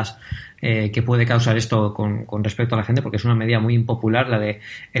medidas que puede causar esto con respecto a la gente, porque es una medida muy impopular, la de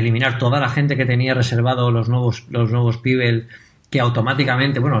eliminar toda la gente que tenía reservado los nuevos Pebble, que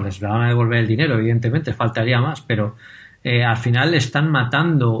automáticamente, bueno, les van a devolver el dinero, evidentemente, faltaría más, pero al final están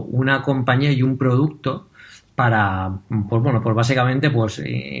matando una compañía y un producto para, pues bueno, pues básicamente pues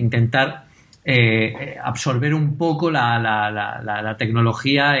intentar absorber un poco la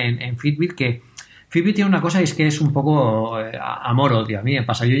tecnología en Fitbit, que Fitbit tiene una cosa, y es que es un poco amor-odio. A mí me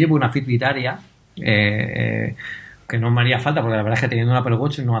pasa, yo llevo una Fitbitaria que no me haría falta, porque la verdad es que teniendo un Apple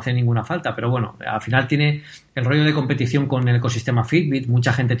Watch no hace ninguna falta, pero bueno, al final tiene el rollo de competición con el ecosistema Fitbit,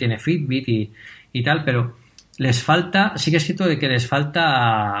 mucha gente tiene Fitbit y tal, pero les falta, sí que es cierto de que les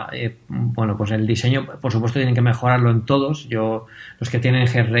falta, bueno, pues el diseño, por supuesto tienen que mejorarlo en todos. Los que tienen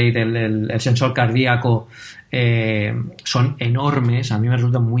heart rate, el sensor cardíaco, son enormes, a mí me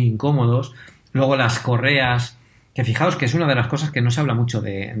resultan muy incómodos. Luego las correas, que fijaos que es una de las cosas que no se habla mucho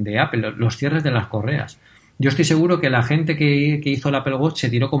de Apple, los cierres de las correas. Yo estoy seguro que la gente que hizo el Apple Watch se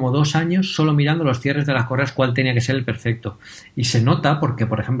tiró como 2 años solo mirando los cierres de las correas, cuál tenía que ser el perfecto. Y se nota porque,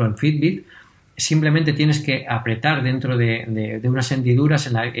 por ejemplo, en Fitbit simplemente tienes que apretar dentro de unas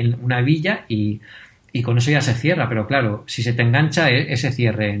hendiduras en una hebilla y con eso ya se cierra. Pero claro, si se te engancha ese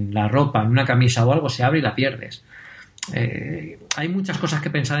cierre en la ropa, en una camisa o algo, se abre y la pierdes. Hay muchas cosas que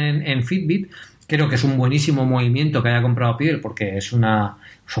pensar en Fitbit. Creo que es un buenísimo movimiento que haya comprado Pebble, porque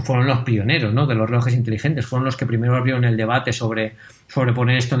fueron los pioneros, ¿no?, de los relojes inteligentes. Fueron los que primero abrieron el debate sobre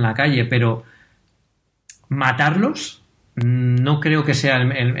poner esto en la calle, pero matarlos no creo que sea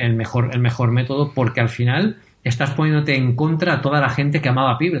el mejor método, porque al final estás poniéndote en contra a toda la gente que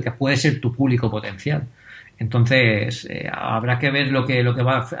amaba Pebble, que puede ser tu público potencial. Entonces habrá que ver lo que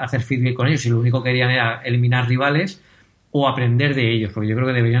va a hacer Fitbit con ellos, si lo único que querían era eliminar rivales o aprender de ellos, porque yo creo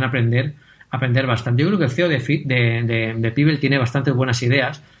que deberían aprender bastante. Yo creo que el CEO de Pebble tiene bastantes buenas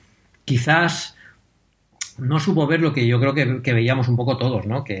ideas. Quizás no supo ver lo que yo creo que veíamos un poco todos,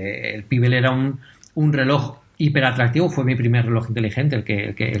 ¿no? Que el Pebble era un reloj hiper atractivo. Fue mi primer reloj inteligente, el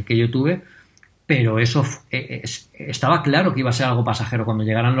que yo tuve, pero eso estaba claro que iba a ser algo pasajero. Cuando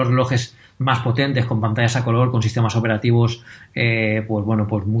llegaran los relojes más potentes, con pantallas a color, con sistemas operativos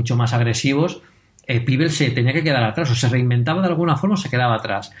pues mucho más agresivos, Pebble se tenía que quedar atrás, o se reinventaba de alguna forma o se quedaba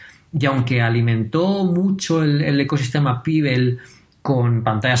atrás. Y aunque alimentó mucho el ecosistema Pebble con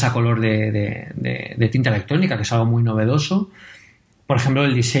pantallas a color de tinta electrónica, que es algo muy novedoso, por ejemplo,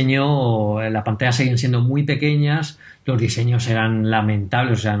 el diseño, las pantallas seguían siendo muy pequeñas, los diseños eran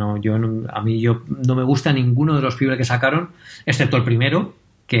lamentables. O sea, a mí no me gusta ninguno de los Pebble que sacaron, excepto el primero,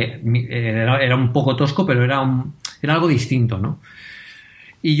 que era un poco tosco, pero era algo distinto, ¿no?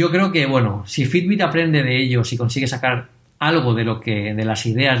 Y yo creo que, bueno, si Fitbit aprende de ellos y consigue sacar algo de las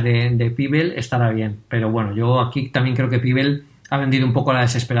ideas de Pebble, estará bien. Pero bueno, yo aquí también creo que Pebble ha vendido un poco a la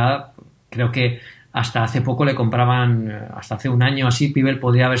desesperada. Creo que hasta hace poco le compraban, hasta hace un año así, Pebble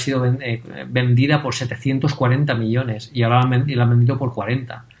podría haber sido vendida por 740 millones y ahora la han vendido por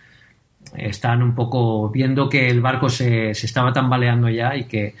 40. Están un poco viendo que el barco se estaba tambaleando ya y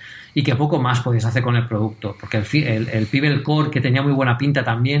que poco más podéis hacer con el producto, porque el Pebble Core, que tenía muy buena pinta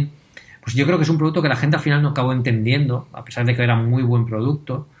también, pues yo creo que es un producto que la gente al final no acabó entendiendo, a pesar de que era muy buen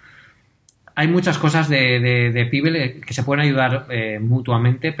producto. Hay muchas cosas de Pebble que se pueden ayudar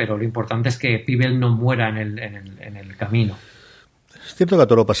mutuamente, pero lo importante es que Pebble no muera en el camino. Es cierto que a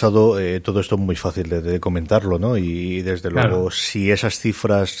todo lo pasado todo esto es muy fácil de comentarlo, ¿no? Y desde luego, claro, si esas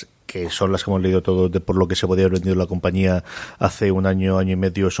cifras, que son las que hemos leído todos por lo que se podía haber vendido la compañía hace un año y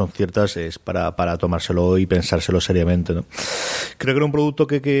medio, son ciertas, es para tomárselo y pensárselo seriamente, ¿no? Creo que era un producto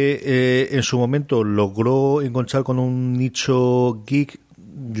que en su momento logró encontrar con un nicho geek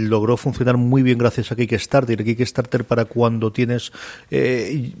logró funcionar muy bien gracias a Kickstarter. Kickstarter para cuando tienes...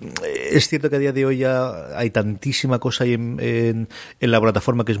 es cierto que a día de hoy ya hay tantísima cosa ahí en la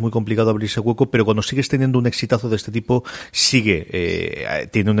plataforma que es muy complicado abrirse hueco, pero cuando sigues teniendo un exitazo de este tipo,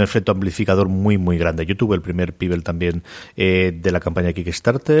 tiene un efecto amplificador muy, muy grande. Yo tuve el primer Pibel también de la campaña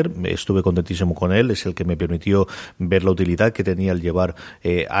Kickstarter, estuve contentísimo con él, es el que me permitió ver la utilidad que tenía al llevar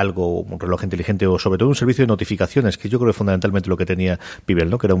algo, un reloj inteligente o sobre todo un servicio de notificaciones, que yo creo que fundamentalmente lo que tenía Pibel,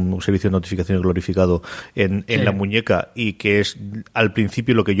 ¿no? Que era un servicio de notificaciones glorificado en la muñeca, y que es al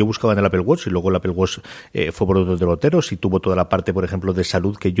principio lo que yo buscaba en el Apple Watch, y luego el Apple Watch fue por otros derroteros y tuvo toda la parte, por ejemplo, de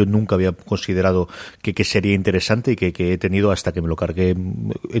salud que yo nunca había considerado que sería interesante, y que he tenido hasta que me lo cargué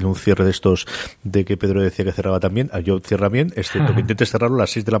en un cierre de estos de que Pedro decía que cerraba también. Yo cierra bien, excepto que intentes cerrarlo a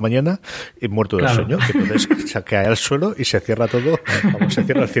las 6 de la mañana muerto del sueño, que entonces se cae al suelo y se cierra todo, se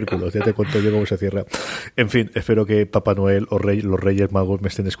cierra el círculo. Ya te cuento yo cómo se cierra. En fin, espero que Papá Noel o los Reyes Magos me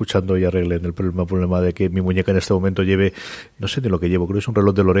estén escuchando y arreglen el problema de que mi muñeca en este momento lleve, no sé de lo que llevo, creo que es un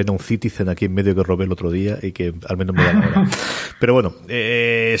reloj de Lorena, un Citizen aquí en medio que robé el otro día y que al menos me da la hora. Pero bueno,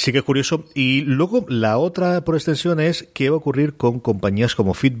 sí que es curioso. Y luego la otra por extensión es qué va a ocurrir con compañías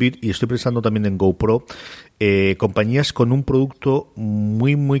como Fitbit, y estoy pensando también en GoPro, compañías con un producto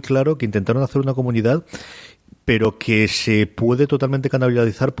muy, muy claro que intentaron hacer una comunidad, pero que se puede totalmente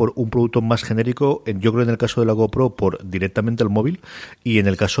canalizar por un producto más genérico, yo creo en el caso de la GoPro por directamente al móvil, y en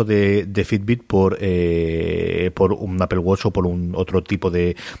el caso de Fitbit por un Apple Watch o por un otro tipo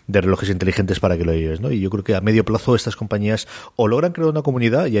de relojes inteligentes para que lo lleves, ¿no? Y yo creo que a medio plazo estas compañías o logran crear una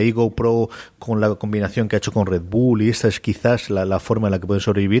comunidad, y ahí GoPro con la combinación que ha hecho con Red Bull, y esta es quizás la forma en la que pueden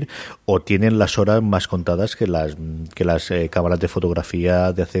sobrevivir, o tienen las horas más contadas que las cámaras de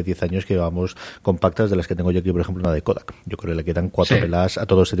fotografía de hace 10 años que llevamos compactas, de las que tengo yo aquí, por ejemplo, una de Kodak. Yo creo que le quedan 4 pelas a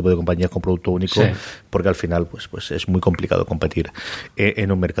todo este tipo de compañías con producto único, porque al final pues es muy complicado competir en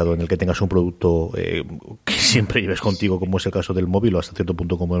un mercado en el que tengas un producto que siempre lleves contigo, como es el caso del móvil, o hasta cierto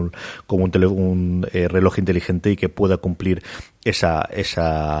punto como un reloj inteligente, y que pueda cumplir esa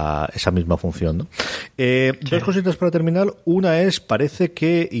misma función, ¿no? Dos cositas para terminar. Una es, parece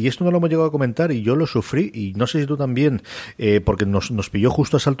que, y esto no lo hemos llegado a comentar y yo lo sufrí, y no sé si tú también, porque nos pilló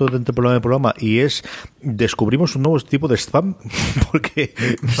justo a salto entre programa y programa, y es descubrimos un nuevo tipo de spam, porque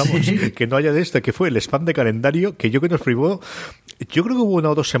vamos, que no haya de este, que fue el spam de calendario, que nos privó. Yo creo que hubo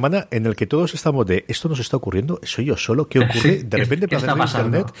 1 o 2 semanas en el que todos estamos de esto nos está ocurriendo, soy yo solo, ¿qué ocurre? De repente ¿Qué está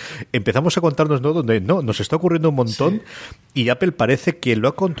pasando? Internet empezamos a contarnos donde nos está ocurriendo un montón, y Apple parece que lo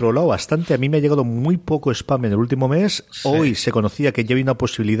ha controlado bastante. A mí me ha llegado muy poco spam en el último mes. Hoy se conocía que ya había una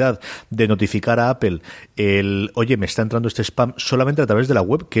posibilidad de notificar a Apple oye, me está entrando este spam solamente a través de la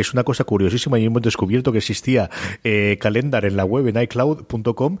web, que es una cosa curiosísima, y hemos descubierto que existía calendar en la web en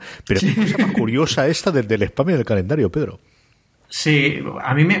iCloud.com, pero qué cosa más curiosa esta del spam en el calendario, Pedro. Sí,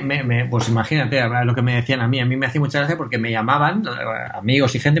 a mí pues imagínate lo que me decían a mí me hacía mucha gracia, porque me llamaban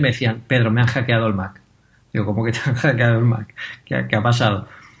amigos y gente, me decían: Pedro, me han hackeado el Mac. Digo, ¿cómo que te han hackeado el Mac? ¿Qué ha pasado?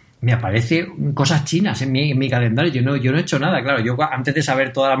 Me aparecen cosas chinas en mi calendario, yo no he hecho nada, claro. Yo antes de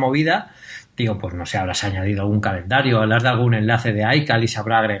saber toda la movida, digo, pues no sé, habrás añadido algún calendario, hablas de algún enlace de iCal y se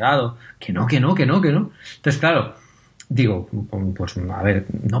habrá agregado. Que no. Entonces, claro, digo, pues a ver,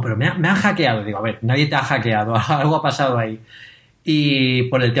 no, pero me han hackeado. Digo, a ver, nadie te ha hackeado, algo ha pasado ahí. Y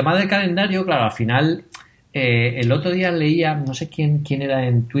por el tema del calendario, claro, al final, el otro día leía, no sé quién era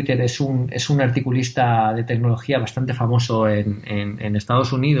en Twitter, es un articulista de tecnología bastante famoso en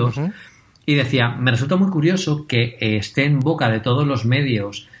Estados Unidos, y decía: me resulta muy curioso que esté en boca de todos los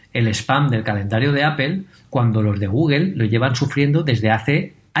medios el spam del calendario de Apple, cuando los de Google lo llevan sufriendo desde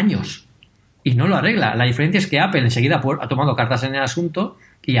hace años y no lo arregla. La diferencia es que Apple enseguida ha tomado cartas en el asunto,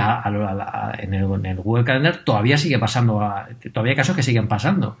 y en el Google Calendar todavía sigue pasando, todavía hay casos que siguen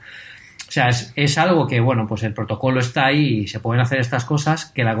pasando. O sea, es algo que, bueno, pues el protocolo está ahí y se pueden hacer estas cosas,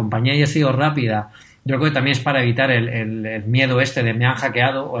 que la compañía haya sido rápida. Yo creo que también es para evitar el miedo de me han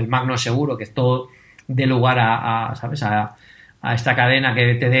hackeado, o el Mac no es seguro, que todo dé lugar ¿sabes? A esta cadena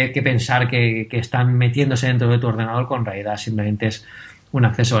que te dé que pensar que están metiéndose dentro de tu ordenador, con realidad simplemente es un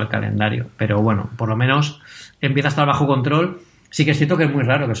acceso al calendario. Pero bueno, por lo menos empieza a estar bajo control. Sí que es cierto que es muy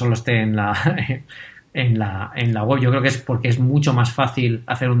raro que solo esté en la web. Yo creo que es porque es mucho más fácil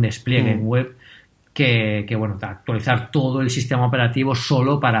hacer un despliegue en web que bueno, actualizar todo el sistema operativo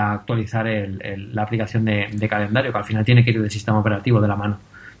solo para actualizar la aplicación de calendario, que al final tiene que ir del sistema operativo, de la mano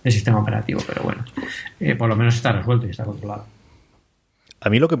del sistema operativo. Pero bueno, por lo menos está resuelto y está controlado. A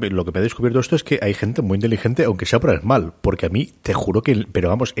mí lo que me ha descubierto esto es que hay gente muy inteligente, aunque sea por el mal, porque a mí, te juro que, pero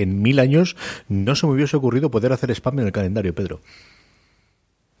vamos, en 1000 años no se me hubiese ocurrido poder hacer spam en el calendario, Pedro.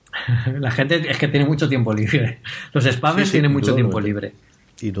 La gente es que tiene mucho tiempo libre. Los spammers tienen mucho tiempo libre.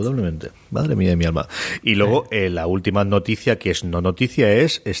 Indudablemente. Madre mía de mi alma. Y luego, la última noticia, que es no noticia,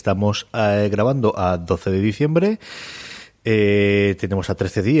 estamos grabando a 12 de diciembre, tenemos a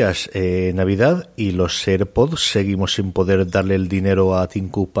 13 días Navidad, y los AirPods seguimos sin poder darle el dinero a Tim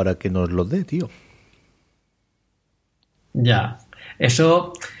Cook para que nos los dé, tío. Ya,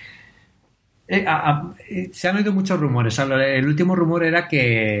 eso... se han oído muchos rumores. El último rumor era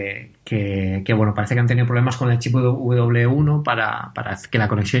que bueno, parece que han tenido problemas con el chip W1 para que la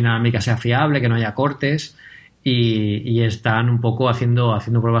conexión inalámbrica sea fiable, que no haya cortes, y están un poco haciendo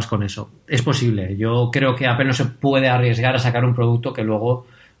pruebas con eso. Es posible. Yo creo que Apple no se puede arriesgar a sacar un producto que luego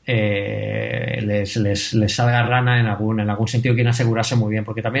les salga rana en algún sentido. Quieren asegurarse muy bien,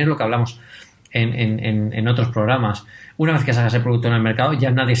 porque también es lo que hablamos en otros programas. Una vez que salgas el producto en el mercado,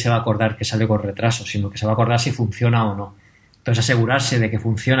 ya nadie se va a acordar que sale con retraso, sino que se va a acordar si funciona o no. Entonces, asegurarse de que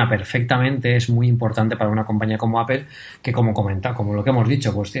funciona perfectamente es muy importante para una compañía como Apple, que, como lo que hemos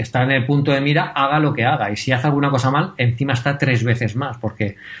dicho, pues está en el punto de mira, haga lo que haga, y si hace alguna cosa mal, encima está 3 veces más,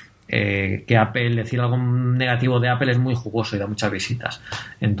 porque que Apple, decir algo negativo de Apple es muy jugoso y da muchas visitas.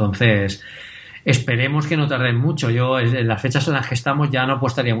 Entonces, esperemos que no tarden mucho. Yo, en las fechas en las que estamos, ya no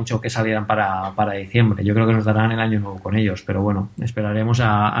apostaría mucho que salieran para diciembre. Yo creo que nos darán el año nuevo con ellos, pero bueno, esperaremos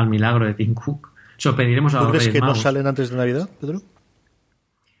al milagro de Tim Cook. Pediremos a los Reyes Reyes Magos. ¿No salen antes de Navidad, Pedro?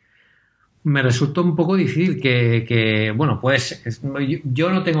 Me resulta un poco difícil que bueno, pues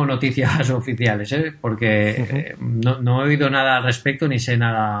yo no tengo noticias oficiales, porque no he oído nada al respecto ni sé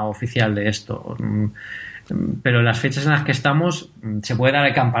nada oficial de esto. Pero en las fechas en las que estamos se puede dar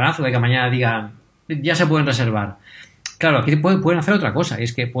el campanazo de que mañana digan ya se pueden reservar. Claro, aquí pueden hacer otra cosa, y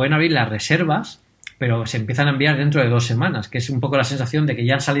es que pueden abrir las reservas, pero se empiezan a enviar dentro de 2 semanas, que es un poco la sensación de que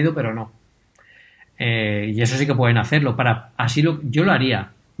ya han salido pero no. Y eso sí que pueden hacerlo. Yo lo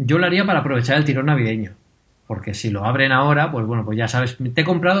haría para aprovechar el tirón navideño, porque si lo abren ahora, pues bueno, pues ya sabes, te he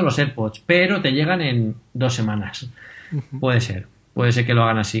comprado los AirPods, pero te llegan en 2 semanas. Puede ser que lo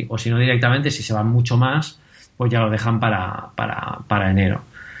hagan así, o si no, directamente, si se van mucho más, pues ya lo dejan para enero.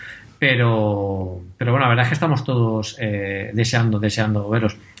 Pero bueno, la verdad es que estamos todos deseando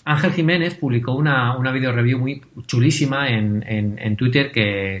veros. Ángel Jiménez publicó una video review muy chulísima en Twitter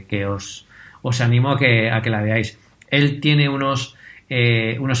que os animo a que la veáis. Él tiene unos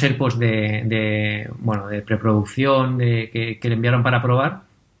AirPods de preproducción que le enviaron para probar.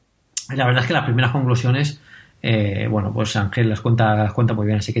 La verdad es que las primeras conclusiones, pues Ángel las cuenta muy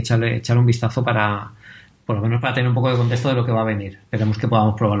bien, así que echarle un vistazo por lo menos para tener un poco de contexto de lo que va a venir. Esperemos que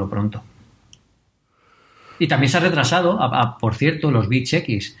podamos probarlo pronto. Y también se ha retrasado, por cierto, los Beats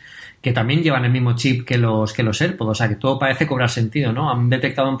X, que también llevan el mismo chip que los AirPods, o sea que todo parece cobrar sentido, ¿no? Han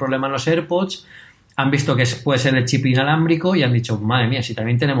detectado un problema en los AirPods, han visto que puede ser el chip inalámbrico y han dicho, madre mía, si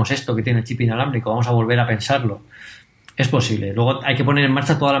también tenemos esto que tiene chip inalámbrico, vamos a volver a pensarlo. Es posible. Luego hay que poner en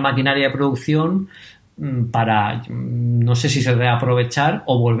marcha toda la maquinaria de producción para, no sé si se reaprovechar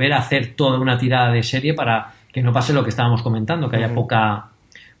o volver a hacer toda una tirada de serie para que no pase lo que estábamos comentando, que haya poco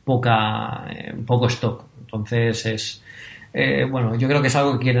stock. Entonces yo creo que es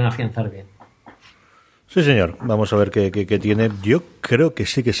algo que quieren afianzar bien. Sí, señor. Vamos a ver qué tiene. Yo creo que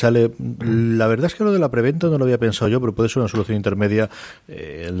sí que sale. La verdad es que lo de la preventa no lo había pensado yo, pero puede ser una solución intermedia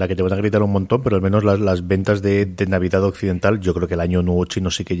en la que te van a gritar un montón, pero al menos las ventas de Navidad occidental, yo creo que el año nuevo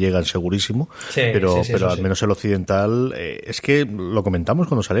chino sí que llegan segurísimo, sí, pero sí, al menos el occidental, es que lo comentamos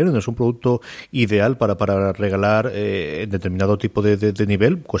cuando salieron, es un producto ideal para regalar en determinado tipo de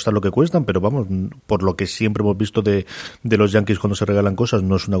nivel, cuestan lo que cuestan, pero vamos, por lo que siempre hemos visto de los yankees cuando se regalan cosas,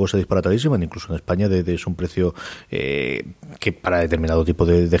 no es una cosa disparatadísima, incluso en España es un precio que para determinado tipo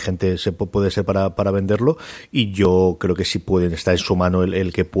de gente se puede ser para venderlo, y yo creo que sí pueden estar en su mano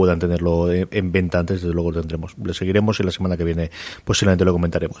el que puedan tenerlo en venta antes. Desde luego lo tendremos, le seguiremos y la semana que viene posiblemente lo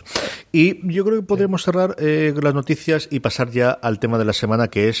comentaremos. Y yo creo que podremos cerrar las noticias y pasar ya al tema de la semana,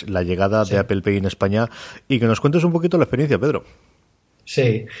 que es la llegada de Apple Pay en España, y que nos cuentes un poquito la experiencia, Pedro.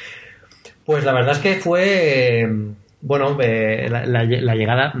 Sí, pues la verdad es que fue... la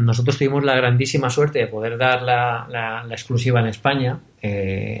llegada, nosotros tuvimos la grandísima suerte de poder dar la exclusiva en España.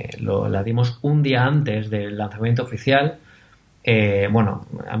 La dimos un día antes del lanzamiento oficial.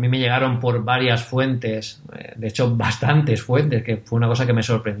 A mí me llegaron por varias fuentes, de hecho bastantes fuentes, que fue una cosa que me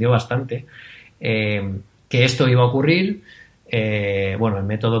sorprendió bastante, que esto iba a ocurrir. El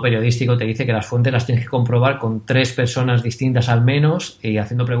método periodístico te dice que las fuentes las tienes que comprobar con 3 personas distintas al menos, y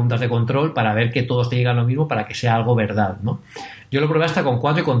haciendo preguntas de control para ver que todos te digan lo mismo, para que sea algo verdad, ¿no? Yo lo probé hasta con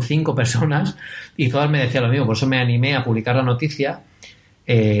 4 y con 5 personas y todas me decían lo mismo, por eso me animé a publicar la noticia.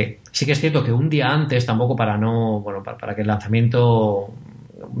 Sí que es cierto que un día antes, tampoco para que el lanzamiento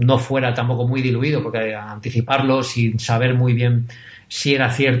no fuera tampoco muy diluido, porque anticiparlo sin saber muy bien si era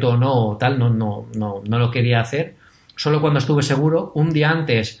cierto o no o tal, no lo quería hacer. Solo cuando estuve seguro, un día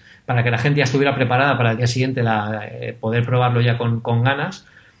antes, para que la gente ya estuviera preparada para el día siguiente poder probarlo ya con ganas,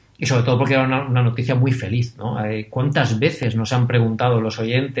 y sobre todo porque era una noticia muy feliz, ¿no? ¿Cuántas veces nos han preguntado los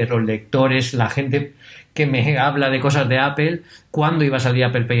oyentes, los lectores, la gente que me habla de cosas de Apple, cuándo iba a salir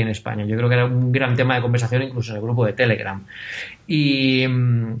Apple Pay en España? Yo creo que era un gran tema de conversación incluso en el grupo de Telegram. Y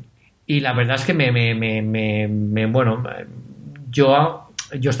la verdad es que bueno, yo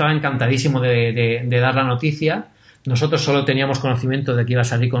estaba encantadísimo de dar la noticia. Nosotros solo teníamos conocimiento de que iba a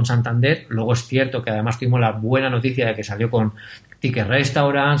salir con Santander. Luego es cierto que además tuvimos la buena noticia de que salió con Ticket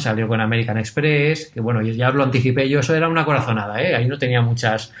Restaurant, salió con American Express, que bueno, ya os lo anticipé yo, eso era una corazonada, ahí no tenía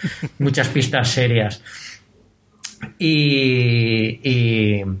muchas pistas serias.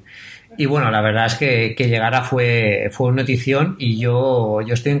 Y bueno, la verdad es que llegara fue una notición y yo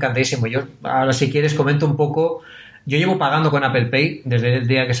estoy encantadísimo. Yo ahora, si quieres, comento un poco. Yo llevo pagando con Apple Pay desde el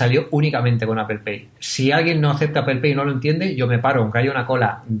día que salió, únicamente con Apple Pay. Si alguien no acepta Apple Pay y no lo entiende, yo me paro, aunque haya una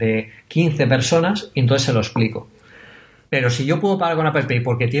cola de 15 personas, y entonces se lo explico. Pero si yo puedo pagar con Apple Pay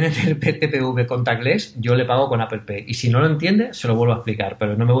porque tienen el TPV contactless, yo le pago con Apple Pay. Y si no lo entiende, se lo vuelvo a explicar.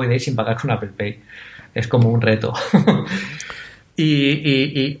 Pero no me voy de ahí sin pagar con Apple Pay. Es como un reto.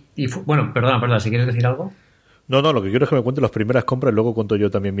 Bueno, perdona, si quieres decir algo. No, lo que quiero es que me cuentes las primeras compras y luego cuento yo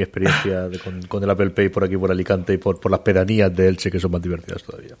también mi experiencia con el Apple Pay por aquí, por Alicante y por las pedanías de Elche, que son más divertidas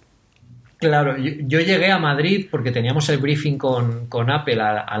todavía. Claro, yo llegué a Madrid porque teníamos el briefing con Apple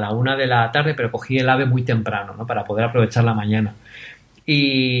a la 1 de la tarde, pero cogí el AVE muy temprano, ¿no? Para poder aprovechar la mañana.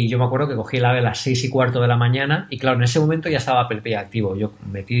 Y yo me acuerdo que cogí el AVE a las 6:15 de la mañana y claro, en ese momento ya estaba Apple Pay activo. Yo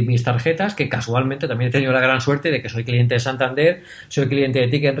metí mis tarjetas, que casualmente también he tenido la gran suerte de que soy cliente de Santander, soy cliente de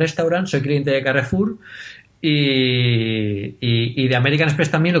Ticket Restaurant, soy cliente de Carrefour y de American Express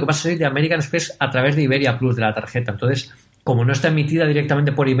también. Lo que pasa es que soy de American Express a través de Iberia Plus, de la tarjeta. Entonces, como no está emitida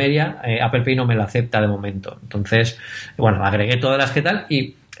directamente por Iberia, Apple Pay no me la acepta de momento. Entonces, bueno, agregué todas las que tal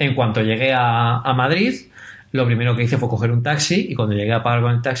y en cuanto llegué a Madrid, lo primero que hice fue coger un taxi y cuando llegué a pagar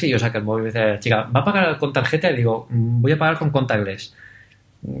con el taxi, yo saqué el móvil y me decía la chica, ¿va a pagar con tarjeta? Y digo, voy a pagar con contactless.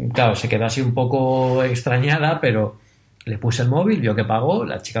 Claro, se quedó así un poco extrañada, pero le puse el móvil, vio que pagó,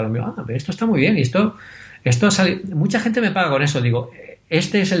 la chica lo miró, pero esto está muy bien y esto ha salido. Mucha gente me paga con eso, digo,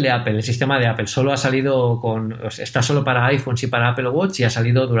 este es el de Apple, el sistema de Apple, solo ha salido está solo para iPhones y para Apple Watch y ha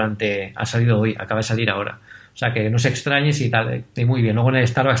salido hoy, acaba de salir ahora. O sea que no se extrañes y tal, y muy bien. Luego en el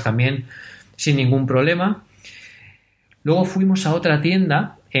Starbucks también, sin ningún problema. Luego fuimos a otra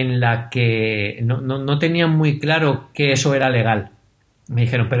tienda en la que no tenían muy claro que eso era legal. Me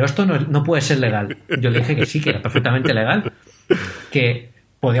dijeron, pero esto no puede ser legal. Yo le dije que sí, que era perfectamente legal. Que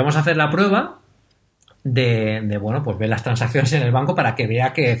podíamos hacer la prueba de bueno, pues ver las transacciones en el banco para que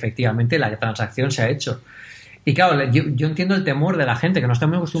vea que efectivamente la transacción se ha hecho. Y claro, yo entiendo el temor de la gente que no está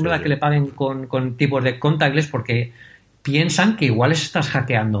muy acostumbrada a que le paguen con tipos de contactless porque piensan que igual estás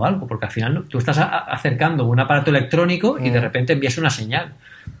hackeando algo, porque al final tú estás acercando un aparato electrónico y de repente envías una señal.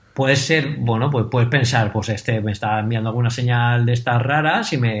 Puede ser, bueno, pues puedes pensar, pues me está enviando alguna señal de estas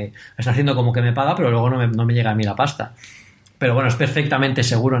raras y me está haciendo como que me paga, pero luego no me llega a mí la pasta. Pero bueno, es perfectamente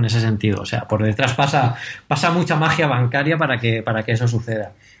seguro en ese sentido. O sea, por detrás pasa mucha magia bancaria para que eso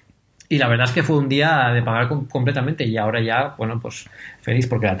suceda. Y la verdad es que fue un día de pagar completamente y ahora ya, bueno, pues feliz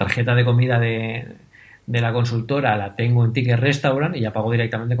porque la tarjeta de comida de la consultora la tengo en Ticket Restaurant y ya pago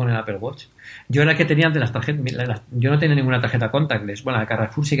directamente con el Apple Watch. Yo era que tenía de las tarjetas, yo no tenía ninguna tarjeta contactless. Bueno, la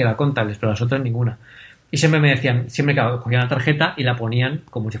Carrefour sí que era contactless, pero las otras ninguna. Y siempre me decían, siempre que cogían la tarjeta y la ponían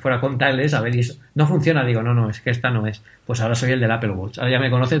como si fuera contactless, a ver, y no funciona, digo, no, es que esta no es. Pues ahora soy el del Apple Watch, ahora ya me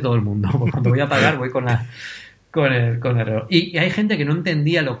conoce todo el mundo. Cuando voy a pagar voy con el reloj. Y hay gente que no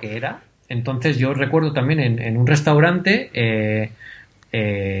entendía lo que era. Entonces yo recuerdo también en un restaurante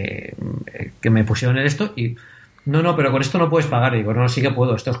que me pusieron en esto y no, pero con esto no puedes pagar. Digo, no, sí que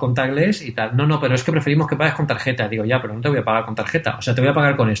puedo, esto es contactless y tal. No, pero es que preferimos que pagues con tarjeta. Digo, ya, pero no te voy a pagar con tarjeta. O sea, te voy a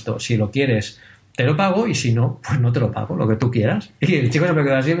pagar con esto. Si lo quieres, te lo pago y si no, pues no te lo pago, lo que tú quieras. Y el chico se me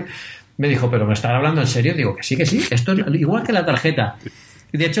quedó así, me dijo, pero ¿me estás hablando en serio? Digo, que sí, esto es igual que la tarjeta.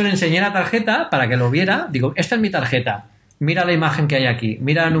 Y de hecho le enseñé la tarjeta para que lo viera. Digo, esta es mi tarjeta, mira la imagen que hay aquí,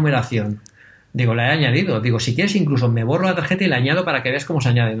 mira la numeración. Digo, la he añadido. Digo, si quieres incluso me borro la tarjeta y la añado para que veas cómo se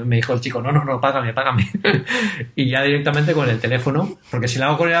añade. Me dijo el chico, no, págame. Y ya directamente con el teléfono, porque si lo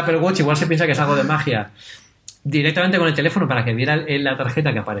hago con el Apple Watch igual se piensa que es algo de magia. Directamente con el teléfono para que viera la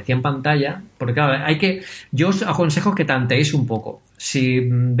tarjeta que aparecía en pantalla, porque claro, yo os aconsejo que tanteéis un poco. Si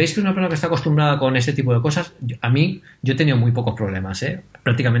veis que una persona que está acostumbrada con ese tipo de cosas, yo he tenido muy pocos problemas,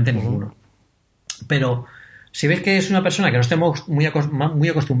 prácticamente ninguno. Pero si veis que es una persona que no esté muy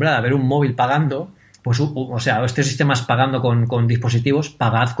acostumbrada a ver un móvil pagando, pues, o sea, este sistema es pagando con dispositivos,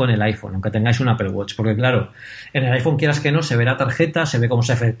 pagad con el iPhone, aunque tengáis un Apple Watch, porque claro, en el iPhone quieras que no, se ve la tarjeta, se ve cómo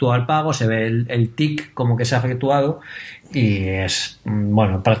se efectúa el pago, se ve el tick como que se ha efectuado y es,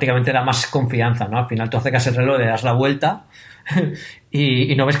 bueno, prácticamente da más confianza, ¿no? Al final tú acercas el reloj, le das la vuelta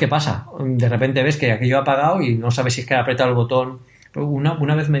y no ves qué pasa. De repente ves que aquello ha apagado y no sabes si es que ha apretado el botón.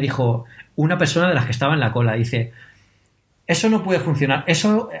 Una vez me dijo una persona de las que estaba en la cola, dice, eso no puede funcionar,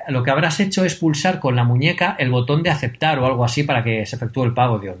 eso lo que habrás hecho es pulsar con la muñeca el botón de aceptar o algo así para que se efectúe el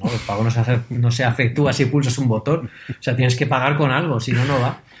pago. Digo, no, el pago no se efectúa si pulsas un botón, o sea, tienes que pagar con algo, si no, no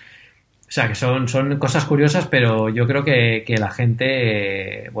va. O sea, que son cosas curiosas, pero yo creo que la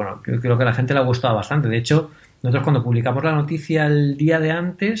gente, bueno, yo creo que a la gente le ha gustado bastante. De hecho, nosotros cuando publicamos la noticia el día de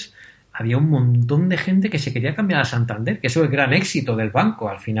antes, había un montón de gente que se quería cambiar a Santander, que eso es el gran éxito del banco.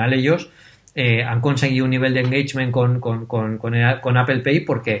 Al final ellos han conseguido un nivel de engagement con Apple Pay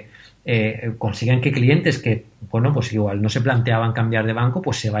porque consiguen que clientes que, bueno, pues igual no se planteaban cambiar de banco,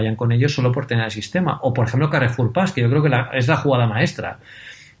 pues se vayan con ellos solo por tener el sistema. O, por ejemplo, Carrefour Pass, que yo creo que es la jugada maestra.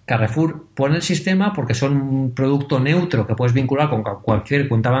 Carrefour pone el sistema porque son un producto neutro que puedes vincular con cualquier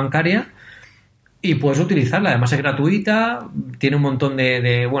cuenta bancaria y puedes utilizarla. Además es gratuita, tiene un montón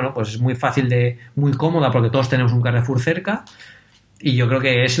bueno, pues es muy fácil, muy cómoda porque todos tenemos un Carrefour cerca y yo creo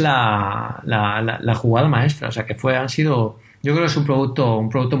que es la jugada maestra. O sea que yo creo que es un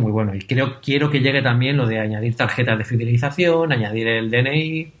producto muy bueno y quiero que llegue también lo de añadir tarjetas de fidelización, añadir el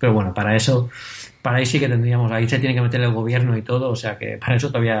DNI, pero bueno, para ahí sí que tendríamos, ahí se tiene que meter el gobierno y todo, o sea que para eso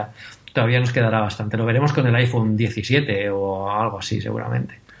todavía nos quedará bastante. Lo veremos con el iPhone 17 o algo así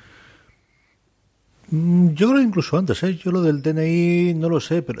seguramente. Yo creo que incluso antes, ¿eh? Yo lo del DNI no lo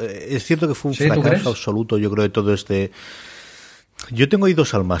sé, pero es cierto que fue un fracaso absoluto, yo creo, de todo este... Yo tengo ahí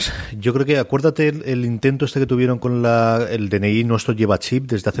dos almas. Yo creo que, acuérdate el intento que tuvieron con el DNI nuestro lleva chip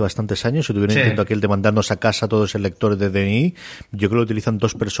desde hace bastantes años, y tuvieron intento aquel de mandarnos a casa todos el lector de DNI. Yo creo que lo utilizan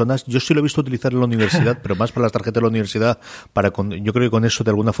dos personas. Yo sí lo he visto utilizar en la universidad, pero más para las tarjetas de la universidad, yo creo que con eso de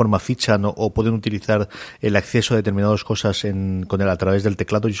alguna forma fichan o pueden utilizar el acceso a determinadas cosas a través del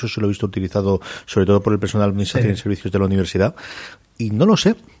teclado. Yo eso sí lo he visto utilizado sobre todo por el personal de administración y servicios de la universidad. Y no lo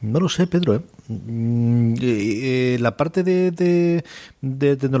sé, Pedro, la parte de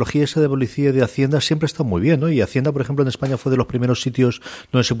tecnología esa de policía y de Hacienda siempre está muy bien, ¿no? Y Hacienda, por ejemplo, en España fue de los primeros sitios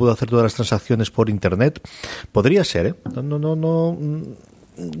donde se pudo hacer todas las transacciones por Internet. Podría ser, ¿eh? No.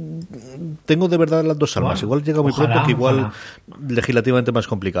 Tengo de verdad las dos almas. Igual llega muy pronto, que igual legislativamente más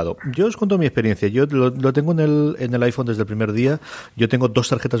complicado. Yo os cuento mi experiencia. Yo lo tengo en el iPhone desde el primer día. Yo tengo dos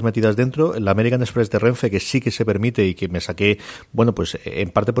tarjetas metidas dentro. La American Express de Renfe, que sí que se permite y que me saqué, bueno, pues en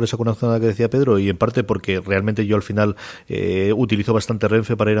parte por esa conexión que decía Pedro y en parte porque realmente yo al final utilizo bastante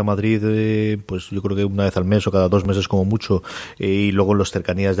Renfe para ir a Madrid, pues yo creo que una vez al mes o cada 2 meses como mucho, y luego en las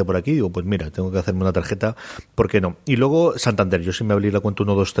cercanías de por aquí digo, pues mira, tengo que hacerme una tarjeta, ¿por qué no? Y luego Santander, yo sí me abrí la cuenta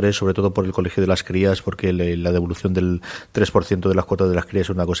 1, 2, 3, sobre todo por el colegio de las crías, porque la devolución del 3% de las cuotas de las crías es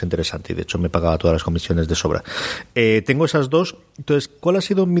una cosa interesante y de hecho me pagaba todas las comisiones de sobra. Tengo esas dos. Entonces, ¿cuál ha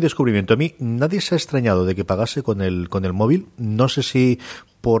sido mi descubrimiento? A mí nadie se ha extrañado de que pagase con el móvil. No sé si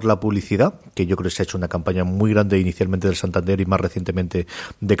por la publicidad, que yo creo que se ha hecho una campaña muy grande inicialmente del Santander y más recientemente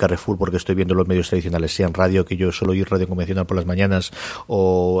de Carrefour, porque estoy viendo los medios tradicionales, sea en radio, que yo suelo oír radio convencional por las mañanas,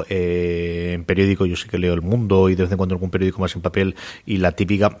 o en periódico, yo sí que leo El Mundo y de vez en cuando algún periódico más en papel, y la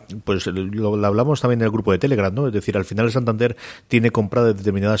típica, pues lo hablamos también en el grupo de Telegram, ¿no? Es decir, al final el Santander tiene compradas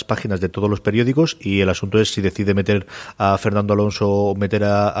determinadas páginas de todos los periódicos y el asunto es si decide meter a Fernando Alonso o meter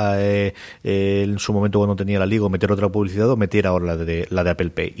en su momento cuando tenía la Liga o meter otra publicidad o meter ahora la de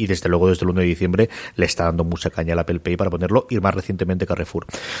Apple Pay, y desde luego desde el 1 de diciembre le está dando mucha caña al Apple Pay para ponerlo, y más recientemente Carrefour.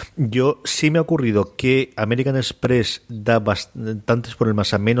 Yo sí me ha ocurrido que American Express da bastantes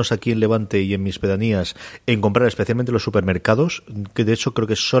problemas, a menos aquí en Levante y en mis pedanías, en comprar especialmente los supermercados, que de hecho creo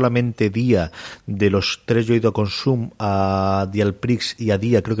que solamente Día de los 3 yo he ido a Consum, a Dialprix y a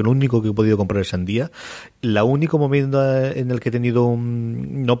Día, creo que lo único que he podido comprar es en Día. La único momento en el que he tenido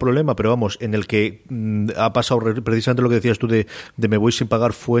no problema, pero vamos, en el que ha pasado precisamente lo que decías tú de me voy sin pagar,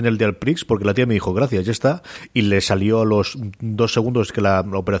 fue en el de Alprix, porque la tía me dijo gracias, ya está, y le salió a los 2 segundos que la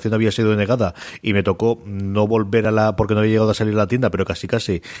operación había sido denegada y me tocó no volver porque no había llegado a salir a la tienda, pero casi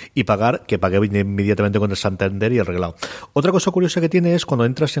y pagar, que pagué inmediatamente con el Santander y arreglado. Otra cosa curiosa que tiene es cuando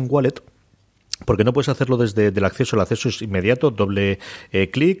entras en Wallet, porque no puedes hacerlo desde el acceso. El acceso es inmediato, doble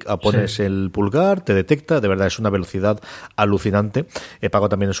clic, pones el pulgar, te detecta. De verdad, es una velocidad alucinante. He pagado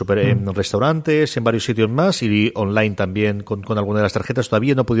también en restaurantes, en varios sitios más, y online también con alguna de las tarjetas.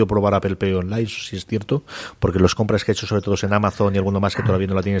 Todavía no he podido probar Apple Pay online, eso sí es cierto, porque los compras que he hecho sobre todo en Amazon y alguno más que todavía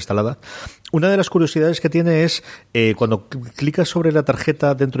no la tiene instalada. Una de las curiosidades que tiene es cuando clicas sobre la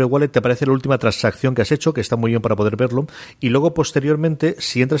tarjeta dentro de Wallet te aparece la última transacción que has hecho, que está muy bien para poder verlo, y luego posteriormente,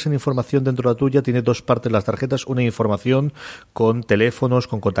 si entras en información dentro de la tuya, tiene dos partes las tarjetas, una información con teléfonos,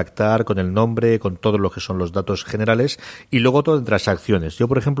 con contactar, con el nombre, con todo lo que son los datos generales, y luego todo en transacciones. Yo,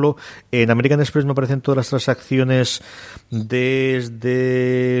 por ejemplo, en American Express me aparecen todas las transacciones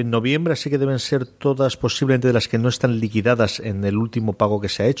desde noviembre, así que deben ser todas posiblemente de las que no están liquidadas en el último pago que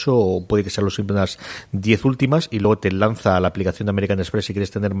se ha hecho, o puede que sean los unas 10 últimas, y luego te lanza a la aplicación de American Express si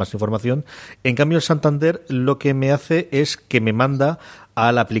quieres tener más información. En cambio, el Santander lo que me hace es que me manda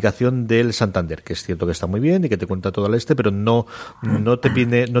a la aplicación del Santander, que es cierto que está muy bien y que te cuenta todo el pero no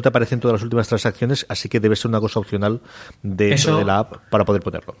te aparecen todas las últimas transacciones, así que debe ser una cosa opcional dentro de la app para poder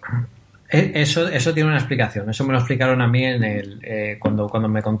ponerlo. Eso tiene una explicación. Eso me lo explicaron a mí cuando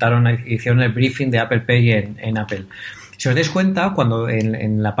me contaron, hicieron el briefing de Apple Pay en Apple. Si os dais cuenta, cuando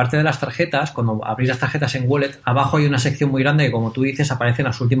en la parte de las tarjetas, cuando abrís las tarjetas en Wallet, abajo hay una sección muy grande que, como tú dices, aparecen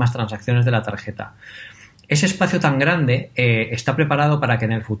las últimas transacciones de la tarjeta. Ese espacio tan grande está preparado para que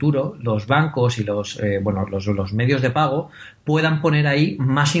en el futuro los bancos y los medios de pago puedan poner ahí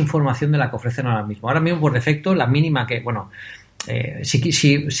más información de la que ofrecen ahora mismo. Ahora mismo, por defecto, la mínima que,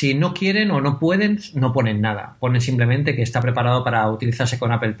 si no quieren o no pueden, no ponen nada. Ponen simplemente que está preparado para utilizarse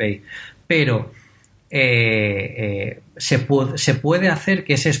con Apple Pay. Pero se puede hacer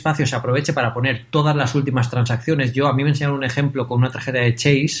que ese espacio se aproveche para poner todas las últimas transacciones. A mí me enseñaron un ejemplo con una tarjeta de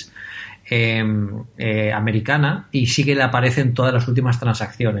Chase americana, y sí que le aparecen todas las últimas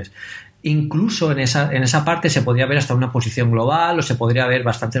transacciones. Incluso en esa parte se podría ver hasta una posición global, o se podría ver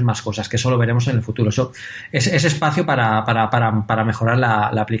bastantes más cosas, que eso lo veremos en el futuro. Eso es espacio para mejorar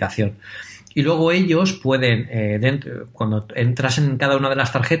la aplicación. Y luego ellos pueden, cuando entras en cada una de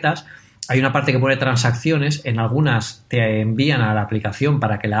las tarjetas, hay una parte que pone transacciones. En algunas te envían a la aplicación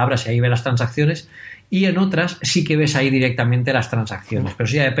para que la abras y ahí ves las transacciones, y en otras sí que ves ahí directamente las transacciones, pero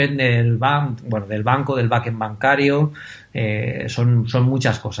sí ya depende del banco, del backend bancario, son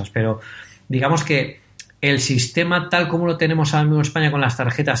muchas cosas, pero digamos que el sistema tal como lo tenemos ahora mismo en España con las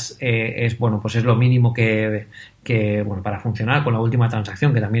tarjetas es lo mínimo que para funcionar con la última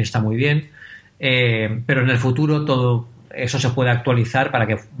transacción, que también está muy bien, pero en el futuro todo eso se puede actualizar para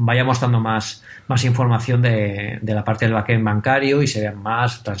que vaya mostrando más información de la parte del backend bancario, y se vean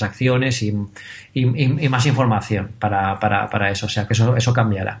más transacciones y más información para eso. O sea, que eso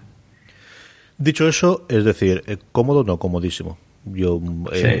cambiará. Dicho eso, es decir, cómodo, no, comodísimo.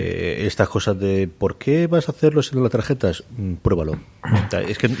 Estas cosas de ¿por qué vas a hacerlo sin las tarjetas? Pruébalo.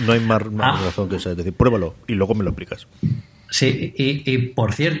 Es que no hay más razón que esa. Es decir, pruébalo y luego me lo explicas. Sí, y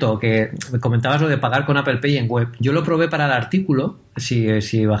por cierto, que me comentabas lo de pagar con Apple Pay en web. Yo lo probé para el artículo. Si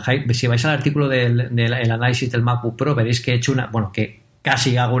vais al artículo del análisis del MacBook Pro, veréis que he hecho que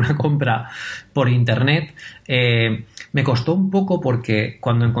casi hago una compra por internet. Me costó un poco, porque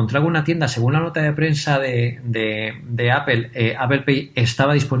cuando encontraba una tienda, según la nota de prensa de Apple, Apple Pay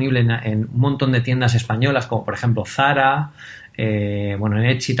estaba disponible en un montón de tiendas españolas, como por ejemplo Zara, en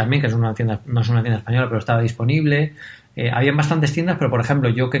Etsy también, que no es una tienda española, pero estaba disponible. Habían bastantes tiendas, pero por ejemplo,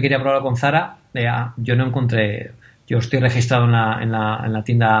 yo que quería probarlo con Zara, yo no encontré. Yo estoy registrado en la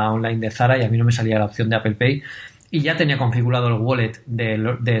tienda online de Zara, y a mí no me salía la opción de Apple Pay, y ya tenía configurado el wallet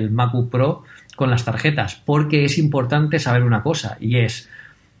del MacBook Pro con las tarjetas, porque es importante saber una cosa, y es: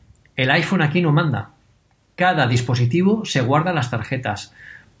 el iPhone aquí no manda. Cada dispositivo se guarda las tarjetas,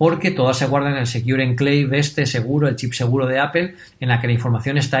 porque todas se guardan en el Secure Enclave seguro, el chip seguro de Apple, en la que la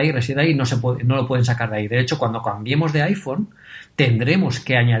información está ahí, reside ahí, y no lo pueden sacar de ahí. De hecho, cuando cambiemos de iPhone, tendremos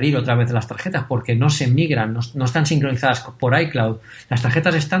que añadir otra vez las tarjetas, porque no se migran, no están sincronizadas por iCloud. Las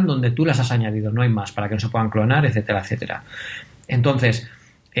tarjetas están donde tú las has añadido, no hay más, para que no se puedan clonar, etcétera, etcétera. Entonces,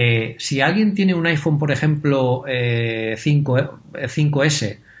 si alguien tiene un iPhone, por ejemplo,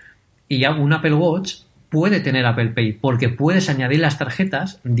 5S y un Apple Watch, puede tener Apple Pay, porque puedes añadir las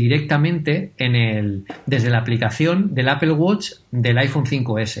tarjetas directamente desde la aplicación del Apple Watch del iPhone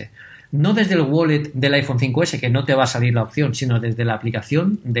 5S. No desde el wallet del iPhone 5S, que no te va a salir la opción, sino desde la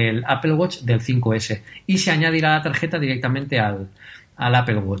aplicación del Apple Watch del 5S. Y se añadirá la tarjeta directamente al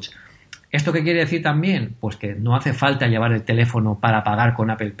Apple Watch. ¿Esto qué quiere decir también? Pues que no hace falta llevar el teléfono para pagar con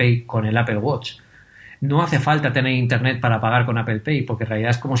Apple Pay con el Apple Watch. No hace falta tener internet para pagar con Apple Pay, porque en realidad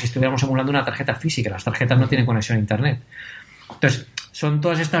es como si estuviéramos emulando una tarjeta física. Las tarjetas no tienen conexión a internet. Entonces, son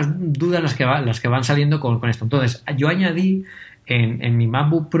todas estas dudas las que van saliendo con esto. Entonces, yo añadí en mi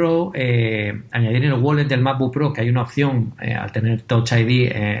MacBook Pro, añadí en el wallet del MacBook Pro, que hay una opción al tener Touch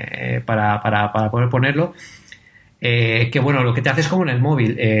ID para poder ponerlo, que bueno, lo que te hace es como en el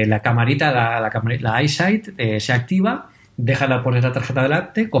móvil, la camarita, la EyeSight se activa, déjala poner la tarjeta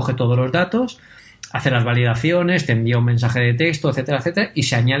delante, coge todos los datos, hace las validaciones, te envía un mensaje de texto, etcétera, etcétera, y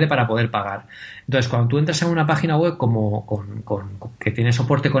se añade para poder pagar. Entonces, cuando tú entras en una página web que tiene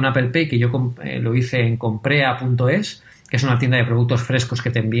soporte con Apple Pay, que yo lo hice en comprea.es, que es una tienda de productos frescos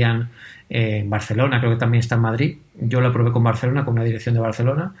que te envían en Barcelona, creo que también está en Madrid. Yo lo probé con Barcelona, con una dirección de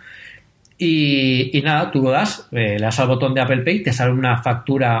Barcelona. Y nada, tú lo das, le das al botón de Apple Pay, te sale una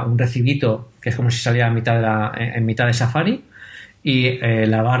factura, un recibito, que es como si saliera en mitad de Safari, y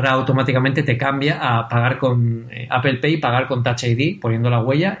la barra automáticamente te cambia a pagar con Apple Pay, pagar con Touch ID, poniendo la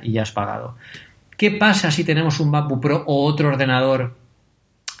huella y ya has pagado. ¿Qué pasa si tenemos un MacBook Pro o otro ordenador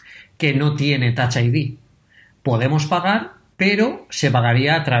que no tiene Touch ID? Podemos pagar, pero se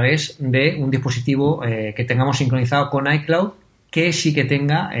pagaría a través de un dispositivo que tengamos sincronizado con iCloud, que sí que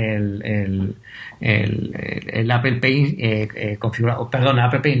tenga el Apple Pay configurado, perdón,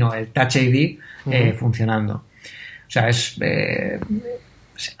 Apple Pay no, el Touch ID funcionando. O sea,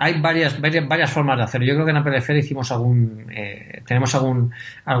 hay varias formas de hacerlo. Yo creo que en Apple Esfera tenemos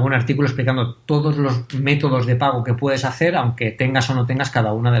algún artículo explicando todos los métodos de pago que puedes hacer, aunque tengas o no tengas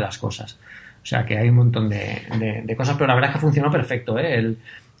cada una de las cosas. O sea, que hay un montón de cosas, pero la verdad es que funcionó perfecto, ¿eh?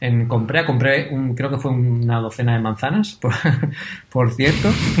 Compré creo que fue una docena de manzanas, por cierto,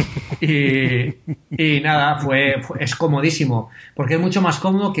 y nada, es comodísimo, porque es mucho más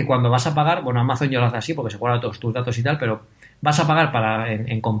cómodo que cuando vas a pagar. Bueno, Amazon ya lo hace así porque se guarda todos tus datos y tal, pero vas a pagar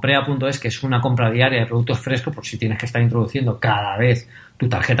en comprea.es, que es una compra diaria de productos frescos, por si tienes que estar introduciendo cada vez tu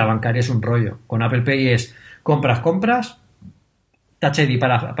tarjeta bancaria, es un rollo. Con Apple Pay es compras, Touch ID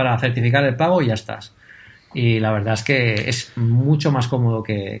para certificar el pago y ya estás. Y la verdad es que es mucho más cómodo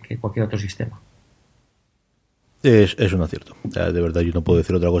que cualquier otro sistema. Es un acierto. De verdad, yo no puedo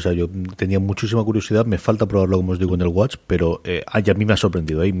decir otra cosa. Yo tenía muchísima curiosidad, me falta probarlo, como os digo, en el Watch, pero a mí me ha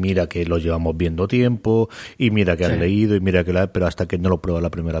sorprendido. Mira que lo llevamos viendo tiempo, y mira que han leído, y mira que pero hasta que no lo pruebas la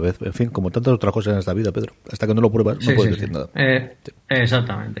primera vez. En fin, como tantas otras cosas en esta vida, Pedro, hasta que no lo pruebas no puedes decir nada.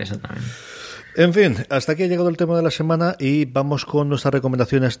 Exactamente. En fin, hasta aquí ha llegado el tema de la semana y vamos con nuestras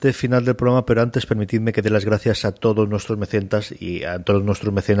recomendaciones de final del programa, pero antes permitidme que dé las gracias a todos nuestros mecenas y a todos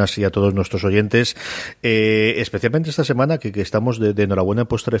nuestros oyentes, especialmente esta semana que estamos de enhorabuena en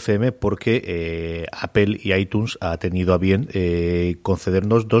Postre FM, porque Apple y iTunes ha tenido a bien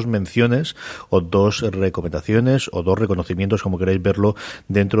concedernos 2 menciones o 2 recomendaciones o 2 reconocimientos, como queráis verlo,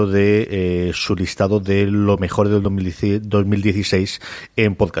 dentro de su listado de lo mejor del 2016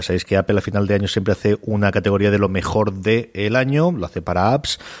 en podcast. Sabéis que Apple a final de año siempre hace una categoría de lo mejor del año, lo hace para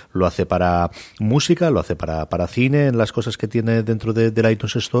apps, lo hace para música, lo hace para cine, en las cosas que tiene dentro del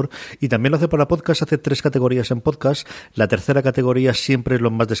iTunes Store, y también lo hace para podcast. Hace 3 categorías en podcast. La tercera categoría siempre es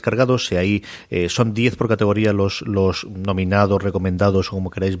los más descargados, y ahí son 10 por categoría los nominados, recomendados, o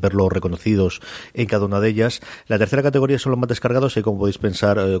como queráis verlo, reconocidos en cada una de ellas. La tercera categoría son los más descargados, y como podéis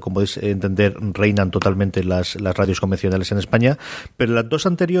pensar, como podéis entender, reinan totalmente las radios convencionales en España, pero las 2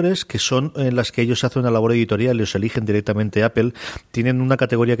 anteriores, que son en las que ellos hacen una labor editorial y os eligen directamente Apple, tienen una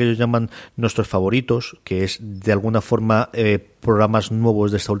categoría que ellos llaman nuestros favoritos, que es de alguna forma programas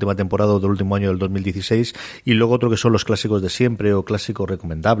nuevos de esta última temporada o del último año del 2016, y luego otro que son los clásicos de siempre o clásicos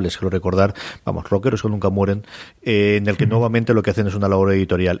recomendables, quiero recordar, rockeros que nunca mueren, en el que nuevamente lo que hacen es una labor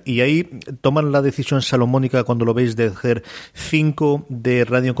editorial, y ahí toman la decisión salomónica, cuando lo veis, de hacer 5 de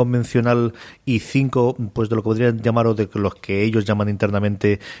radio convencional y 5 pues de lo que podrían llamar, o de los que ellos llaman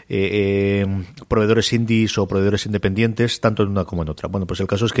internamente proveedores indies o proveedores independientes, tanto en una como en otra. Bueno, pues el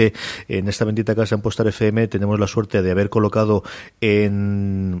caso es que en esta bendita casa en Postar FM tenemos la suerte de haber colocado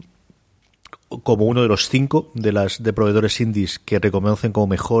como uno de los 5 de proveedores indies que reconocen como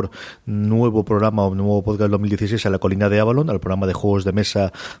mejor nuevo programa o nuevo podcast 2016 a La Colina de Avalon, al programa de juegos de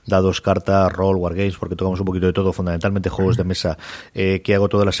mesa, dados, cartas, rol, wargames, porque tocamos un poquito de todo, fundamentalmente juegos de mesa, que hago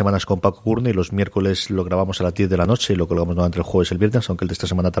todas las semanas con Paco Curne, y los miércoles lo grabamos a las 10 de la noche y lo colgamos nuevamente el jueves y el viernes, aunque el de esta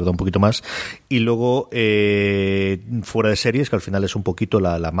semana tardó un poquito más. Y luego Fuera de Series, que al final es un poquito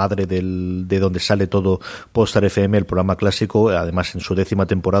la madre de donde sale todo Postar FM, el programa clásico, además en su 10ª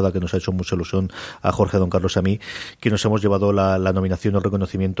temporada, que nos ha hecho mucha ilusión a Jorge, a don Carlos, a mí, que nos hemos llevado la nominación o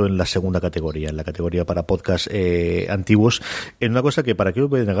reconocimiento en la segunda categoría, en la categoría para podcast antiguos, en una cosa que, para qué os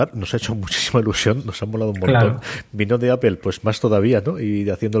voy a negar, nos ha hecho muchísima ilusión, nos ha molado un montón. Claro. Vino de Apple, pues más todavía, ¿no? Y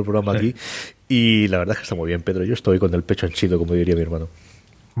haciendo el programa aquí, y la verdad es que está muy bien, Pedro. Yo estoy con el pecho henchido, como diría mi hermano.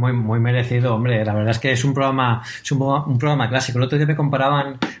 Muy, muy merecido, hombre. La verdad es que es un programa clásico. El otro día me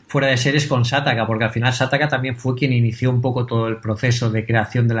comparaban fuera de series con Sataka, porque al final Sataka también fue quien inició un poco todo el proceso de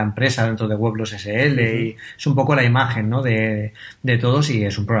creación de la empresa dentro de Weblos SL, y es un poco la imagen, ¿no?, de todos, y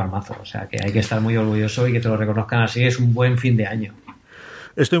es un programazo. O sea, que hay que estar muy orgulloso y que te lo reconozcan así. Es un buen fin de año.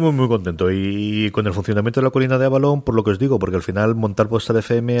 Estoy muy muy contento y con el funcionamiento de la colina de Avalon, por lo que os digo, porque al final montar Postal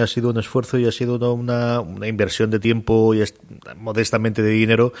FM ha sido un esfuerzo y ha sido una inversión de tiempo y modestamente de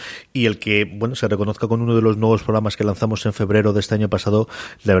dinero, y el que, bueno, se reconozca con uno de los nuevos programas que lanzamos en febrero de este año pasado,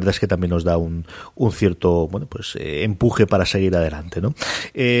 la verdad es que también nos da un cierto, bueno, pues empuje para seguir adelante, ¿no?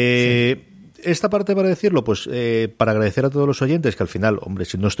 Sí. Esta parte, para decirlo, pues para agradecer a todos los oyentes, que al final, hombre,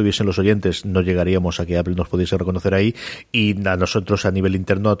 si no estuviesen los oyentes no llegaríamos a que Apple nos pudiese reconocer ahí, y a nosotros a nivel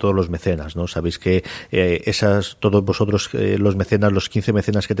interno a todos los mecenas, ¿no? Sabéis que todos vosotros, los mecenas, los 15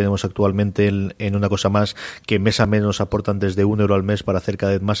 mecenas que tenemos actualmente en Una Cosa Más, que mes a mes nos aportan desde €1 al mes para hacer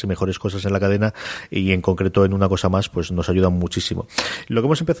cada vez más y mejores cosas en la cadena, y en concreto en Una Cosa Más, pues nos ayudan muchísimo. Lo que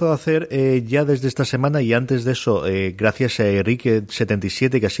hemos empezado a hacer ya desde esta semana, y antes de eso, gracias a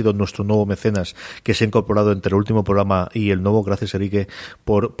Enrique77, que ha sido nuestro nuevo mecenas, que se ha incorporado entre el último programa y el nuevo, gracias Enrique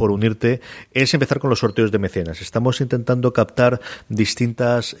por unirte, es empezar con los sorteos de mecenas. Estamos intentando captar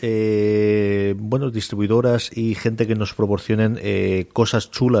distintas distribuidoras y gente que nos proporcionen cosas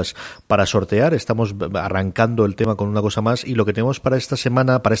chulas para sortear. Estamos arrancando el tema con Una Cosa Más, y lo que tenemos para esta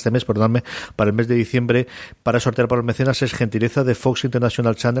semana, para este mes, perdóname, para el mes de diciembre, para sortear para los mecenas, es gentileza de Fox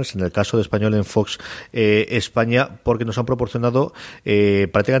International Channels, en el caso de español en Fox España, porque nos han proporcionado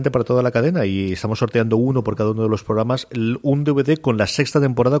prácticamente para toda la cadena, y estamos sorteando uno por cada uno de los programas, un DVD con la sexta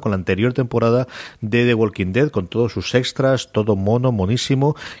temporada, con la anterior temporada de The Walking Dead, con todos sus extras, todo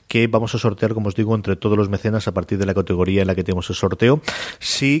monísimo, que vamos a sortear, como os digo, entre todos los mecenas a partir de la categoría en la que tenemos el sorteo.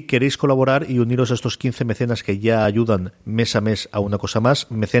 Si queréis colaborar y uniros a estos 15 mecenas que ya ayudan mes a mes a Una Cosa Más,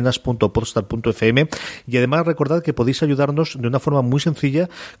 mecenas.podstar.fm, y además recordad que podéis ayudarnos de una forma muy sencilla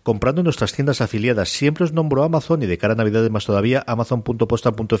comprando en nuestras tiendas afiliadas. Siempre os nombro Amazon, y de cara a Navidades más todavía,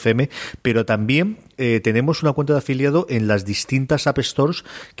 amazon.podstar.fm, pero también tenemos una cuenta de afiliado en las distintas App Stores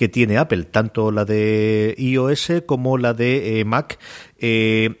que tiene Apple, tanto la de iOS como la de Mac.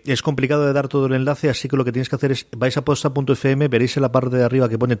 Es complicado de dar todo el enlace, así que lo que tenéis que hacer es, vais a posta.fm, veréis en la parte de arriba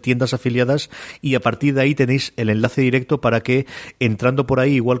que pone tiendas afiliadas, y a partir de ahí tenéis el enlace directo para que, entrando por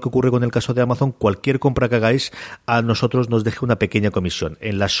ahí, igual que ocurre con el caso de Amazon, cualquier compra que hagáis a nosotros nos deje una pequeña comisión.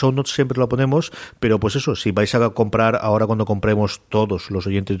 En las show notes siempre lo ponemos, pero pues eso, si vais a comprar ahora, cuando compremos todos los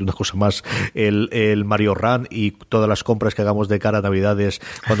oyentes de Una Cosa Más el Mario Run y todas las compras que hagamos de cara a Navidades,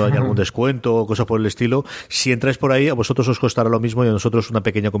 cuando haya algún descuento o cosas por el estilo, si entráis por ahí, a vosotros os costará lo mismo, y a nosotros una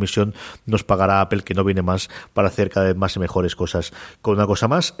pequeña comisión nos pagará Apple, que no viene más, para hacer cada vez más y mejores cosas con Una Cosa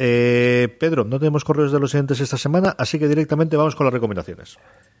Más. Pedro, no tenemos correos de los oyentes esta semana, así que directamente vamos con las recomendaciones.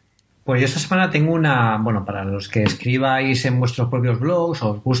 Pues yo esta semana tengo para los que escribáis en vuestros propios blogs,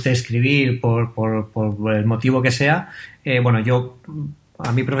 o os guste escribir por el motivo que sea,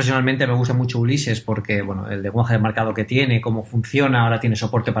 a mí profesionalmente me gusta mucho Ulises, porque, bueno, el lenguaje de marcado que tiene, cómo funciona, ahora tiene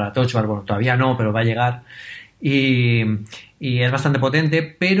soporte para Touch Bar, bueno, todavía no, pero va a llegar. Y es bastante potente,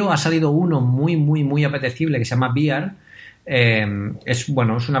 pero ha salido uno muy, muy, muy apetecible que se llama VR. Es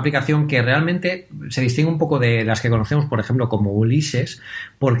una aplicación que realmente se distingue un poco de las que conocemos, por ejemplo, como Ulises,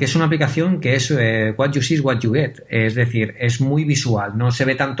 porque es una aplicación que es what you see is what you get, es decir, es muy visual, no se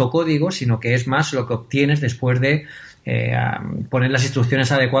ve tanto código, sino que es más lo que obtienes después de poner las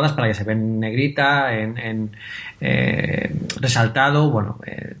instrucciones adecuadas para que se vean en negrita, en resaltado,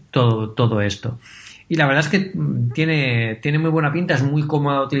 todo esto. Y la verdad es que tiene muy buena pinta, es muy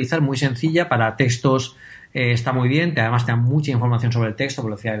cómoda de utilizar, muy sencilla para textos. Está muy bien, además te da mucha información sobre el texto,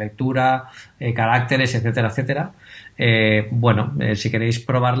 velocidad de lectura, caracteres, etcétera, etcétera. Si queréis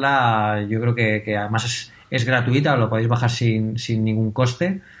probarla, yo creo que además es gratuita, lo podéis bajar sin ningún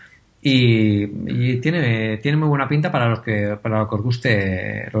coste, y tiene muy buena pinta para los que os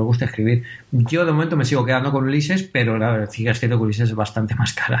guste escribir. Yo de momento me sigo quedando con Ulises, pero la verdad es cierto que Ulises es bastante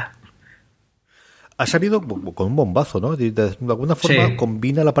más cara. Ha salido con un bombazo, ¿no? De alguna forma sí.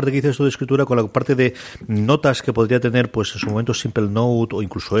 Combina la parte que dices tú de escritura con la parte de notas que podría tener, pues en su momento Simple Note o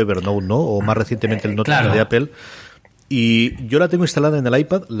incluso Evernote, ¿no? O más recientemente el Notes de Apple. Y yo la tengo instalada en el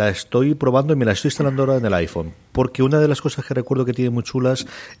iPad, la estoy probando y me la estoy instalando ahora en el iPhone. Porque una de las cosas que recuerdo que tiene muy chulas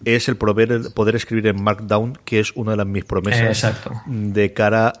es el poder escribir en Markdown, que es una de mis promesas de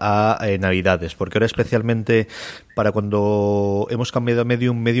cara a Navidades. Porque ahora especialmente para cuando hemos cambiado a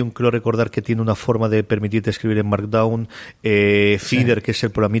Medium creo recordar que tiene una forma de permitirte escribir en Markdown. Feeder, que es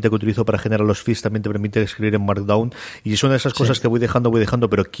el programita que utilizo para generar los feeds, también te permite escribir en Markdown, y es una de esas cosas que voy dejando,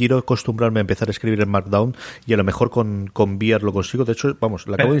 pero quiero acostumbrarme a empezar a escribir en Markdown, y a lo mejor con VR lo consigo. De hecho, vamos,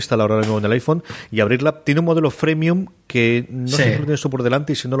 la acabo de instalar ahora mismo en el iPhone y abrirla. Tiene un modelo freemium que no sé si tiene esto por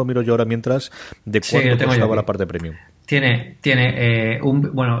delante, y si no lo miro yo ahora mientras, de cuánto costaba la parte premium. Tiene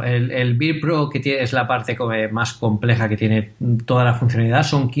el Beer Pro, que es la parte más compleja, que tiene toda la funcionalidad,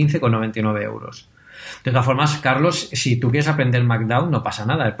 son 15,99 euros. De todas formas, Carlos, si tú quieres aprender Markdown, no pasa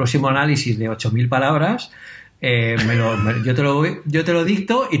nada. El próximo análisis de 8.000 palabras, yo te lo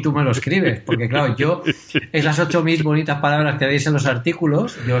dicto y tú me lo escribes. Porque, claro, esas 8.000 bonitas palabras que veis en los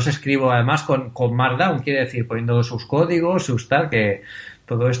artículos, yo os escribo además con Markdown, quiere decir, poniendo sus códigos, sus tal, que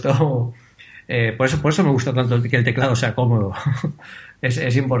todo esto... por eso me gusta tanto que el teclado sea cómodo.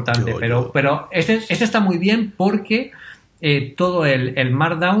 es importante. Pero este está muy bien porque todo el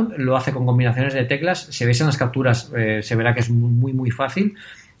Markdown lo hace con combinaciones de teclas. Si veis en las capturas, se verá que es muy, muy fácil.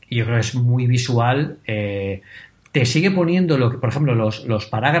 Y yo creo que es muy visual. Te sigue poniendo por ejemplo, los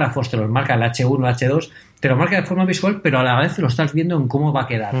parágrafos, te los marca el H1, H2, te lo marca de forma visual, pero a la vez lo estás viendo en cómo va a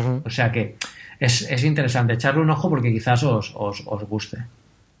quedar. O sea que es interesante. Echarle un ojo porque quizás os guste.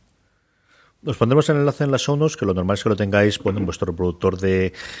 Os pondremos el enlace en las show notes, que lo normal es que lo tengáis en vuestro reproductor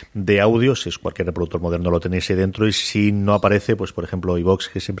de audio. Si es cualquier reproductor moderno lo tenéis ahí dentro, y si no aparece, pues por ejemplo iVoox,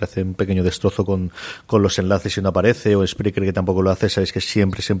 que siempre hace un pequeño destrozo con los enlaces si no aparece, o Spreaker, que tampoco lo hace, sabéis que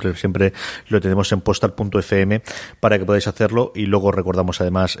siempre lo tenemos en postal.fm para que podáis hacerlo, y luego recordamos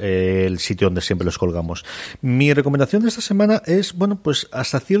además el sitio donde siempre los colgamos. Mi recomendación de esta semana es, pues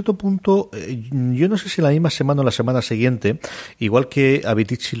hasta cierto punto, yo no sé si la misma semana o la semana siguiente, igual que a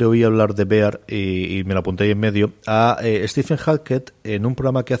Vitici le oí hablar de Bear, y me lo apunté ahí en medio, a Stephen Hackett en un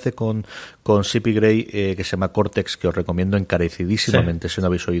programa que hace con C.P. Gray, que se llama Cortex, que os recomiendo encarecidísimamente si no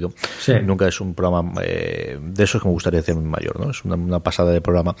habéis oído. Nunca es un programa de esos que me gustaría hacer mayor, ¿no? Es una pasada de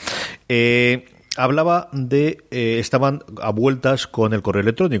programa. Hablaba de estaban a vueltas con el correo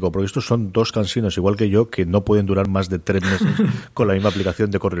electrónico, porque estos son dos cansinos, igual que yo, que no pueden durar más de 3 meses con la misma aplicación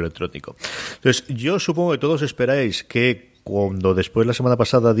de correo electrónico. Entonces, yo supongo que todos esperáis que cuando después la semana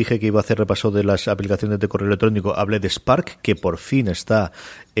pasada dije que iba a hacer repaso de las aplicaciones de correo electrónico, hablé de Spark, que por fin está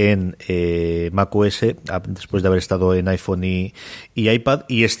en macOS, después de haber estado en iPhone y iPad,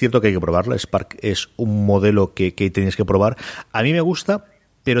 y es cierto que hay que probarla. Spark es un modelo que tenéis que probar. A mí me gusta,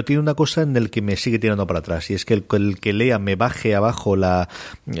 pero tiene una cosa en el que me sigue tirando para atrás, y es que el que lea me baje abajo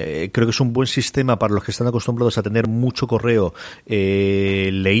creo que es un buen sistema para los que están acostumbrados a tener mucho correo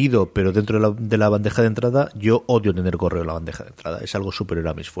leído, pero dentro de la bandeja de entrada. Yo odio tener correo en la bandeja de entrada, es algo superior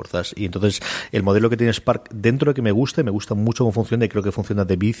a mis fuerzas, y entonces el modelo que tiene Spark, dentro de que me gusta mucho cómo funciona, y creo que funciona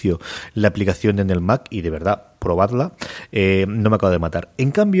de vicio la aplicación en el Mac, y de verdad, probadla, no me acaba de matar. En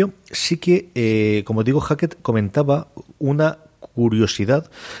cambio, sí que, como digo, Hackett comentaba una curiosidad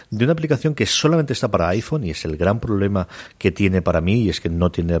de una aplicación que solamente está para iPhone, y es el gran problema que tiene para mí, y es que no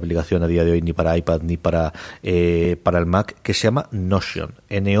tiene aplicación a día de hoy ni para iPad ni para el Mac, que se llama Notion,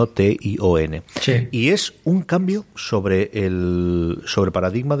 Notion. Y es un cambio sobre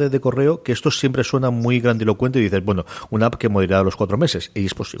paradigma de correo, que esto siempre suena muy grandilocuente, y dices, una app que morirá a los 4 meses, y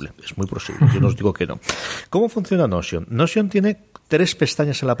es posible, es muy posible, yo no os digo que no. ¿Cómo funciona Notion? Notion tiene 3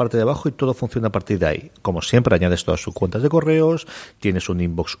 pestañas en la parte de abajo, y todo funciona a partir de ahí. Como siempre, añades todas sus cuentas de correos, tienes un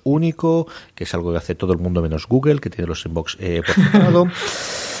inbox único, que es algo que hace todo el mundo menos Google, que tiene los inbox por separado.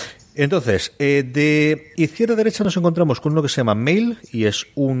 Entonces, de izquierda a derecha nos encontramos con uno que se llama Mail, y es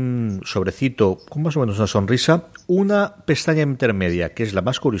un sobrecito con más o menos una sonrisa, una pestaña intermedia, que es la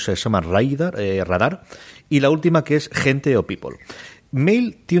más curiosa, que se llama Radar, y la última, que es Gente o People.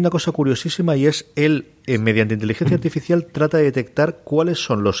 Mail tiene una cosa curiosísima, y es mediante inteligencia artificial trata de detectar cuáles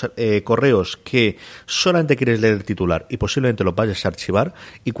son los correos que solamente quieres leer el titular y posiblemente lo vayas a archivar,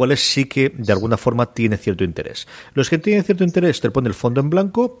 y cuáles sí que de alguna forma tiene cierto interés. Los que tienen cierto interés te pone el fondo en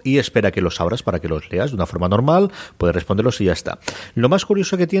blanco y espera que los abras para que los leas de una forma normal, puedes responderlos y ya está. Lo más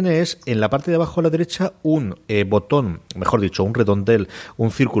curioso que tiene es en la parte de abajo a la derecha un botón, mejor dicho, un redondel,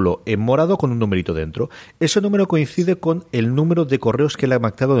 un círculo morado con un numerito dentro. Ese número coincide con el número de correos que le ha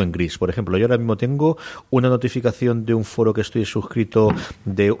marcado en gris. Por ejemplo, yo ahora mismo tengo una notificación de un foro que estoy suscrito,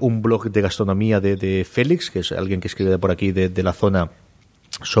 de un blog de gastronomía de Félix, que es alguien que escribe por aquí de la zona,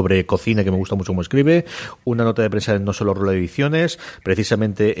 sobre cocina, que me gusta mucho cómo escribe, una nota de prensa en No Solo Rola Ediciones,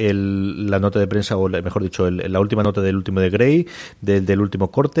 precisamente la nota de prensa, o mejor dicho, la última nota del último de Grey, del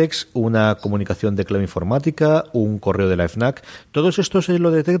último Cortex, una comunicación de clave informática, un correo de la FNAC. Todos estos se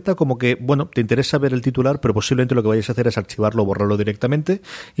lo detecta como que, bueno, te interesa ver el titular, pero posiblemente lo que vayas a hacer es archivarlo o borrarlo directamente,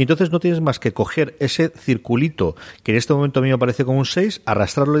 y entonces no tienes más que coger ese circulito, que en este momento a mí me parece como un 6,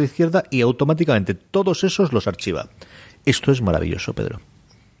 arrastrarlo a la izquierda y automáticamente todos esos los archiva. Esto es maravilloso, Pedro.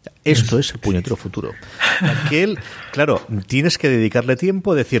 Esto es el puñetero futuro. Aquel, claro, tienes que dedicarle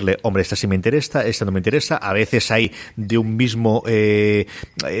tiempo, decirle, hombre, esta sí me interesa, esta no me interesa. A veces hay de un mismo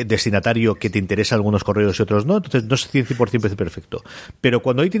destinatario que te interesa algunos correos y otros no, entonces no es 100% perfecto. Pero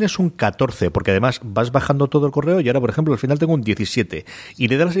cuando ahí tienes un 14, porque además vas bajando todo el correo y ahora, por ejemplo, al final tengo un 17 y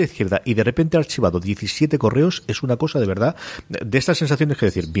le das a la izquierda y de repente he archivado 17 correos, es una cosa de verdad, de estas sensaciones que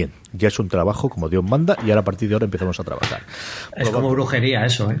decir, bien, ya es un trabajo como Dios manda y ahora a partir de ahora empezamos a trabajar. Es como brujería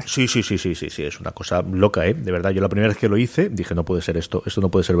eso, ¿eh? Sí, es una cosa loca, de verdad. Yo la primera vez que lo hice dije, no puede ser esto no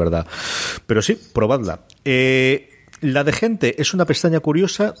puede ser verdad. Pero sí, probadla. La de gente es una pestaña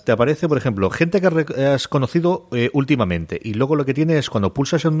curiosa, te aparece, por ejemplo, gente que has conocido últimamente, y luego lo que tiene es cuando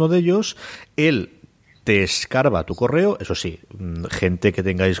pulsas en uno de ellos, él te escarba tu correo, eso sí, gente que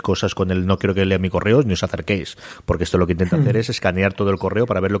tengáis cosas con el no quiero que lea mi correo, ni os acerquéis, porque esto lo que intenta hacer es escanear todo el correo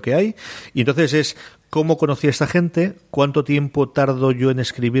para ver lo que hay, y entonces es cómo conocí a esta gente, cuánto tiempo tardo yo en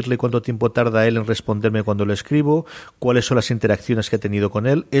escribirle, cuánto tiempo tarda él en responderme cuando le escribo, cuáles son las interacciones que he tenido con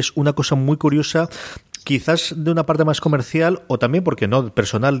él. Es una cosa muy curiosa, quizás de una parte más comercial, o también, porque no,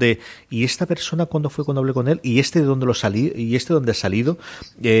 personal, de ¿y esta persona cuándo fue cuando hablé con él? ¿Y este de dónde lo salí? ¿Y este de dónde ha salido?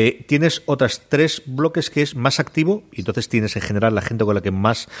 Tienes otras 3 bloques que es más activo, y entonces tienes en general la gente con la que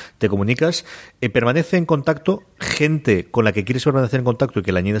más te comunicas, permanece en contacto, gente con la que quieres permanecer en contacto y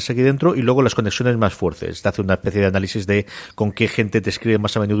que la añades aquí dentro, y luego las conexiones más fuertes. Te hace una especie de análisis de con qué gente te escribe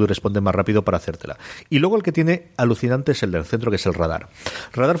más a menudo y responde más rápido para hacértela. Y luego el que tiene alucinante es el del centro, que es el radar.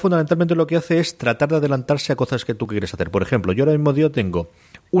 Radar fundamentalmente lo que hace es tratar de adelantarse a cosas que tú quieres hacer. Por ejemplo, yo ahora mismo tengo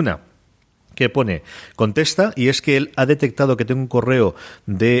una que pone contesta, y es que él ha detectado que tengo un correo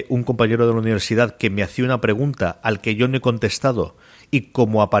de un compañero de la universidad que me hacía una pregunta al que yo no he contestado, y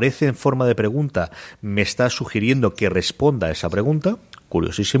como aparece en forma de pregunta me está sugiriendo que responda a esa pregunta.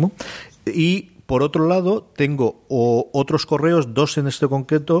 Curiosísimo. Y por otro lado, tengo otros correos, 2 en este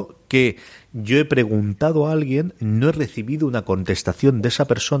concreto, que yo he preguntado a alguien, no he recibido una contestación de esa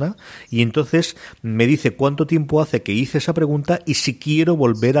persona, y entonces me dice cuánto tiempo hace que hice esa pregunta y si quiero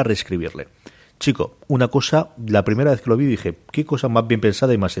volver a reescribirle. Chico, una cosa, la primera vez que lo vi dije, qué cosa más bien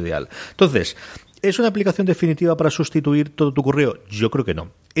pensada y más ideal. Entonces, ¿es una aplicación definitiva para sustituir todo tu correo? Yo creo que no.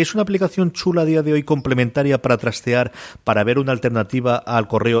 ¿Es una aplicación chula a día de hoy, complementaria para trastear, para ver una alternativa al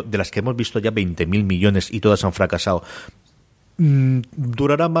correo, de las que hemos visto ya 20.000 millones y todas han fracasado?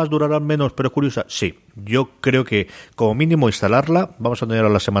 ¿Durará más, durará menos, pero es curiosa? Sí, yo creo que como mínimo instalarla, vamos a tener a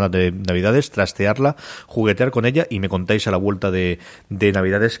las semanas de Navidades, trastearla, juguetear con ella, y me contáis a la vuelta de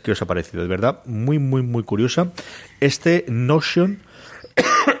Navidades qué os ha parecido. De verdad, muy, muy, muy curiosa. Notion...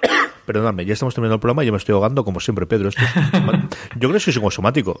 Perdóname, ya estamos terminando el programa y ya me estoy ahogando como siempre, Pedro. Yo creo que soy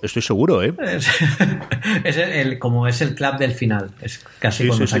psicosomático, estoy seguro, ¿eh? Como es el clap del final, es casi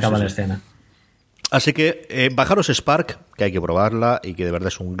cuando se acaba la escena. Así que bajaros Spark, que hay que probarla y que de verdad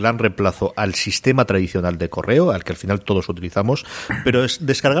es un gran reemplazo al sistema tradicional de correo, al que al final todos utilizamos, pero es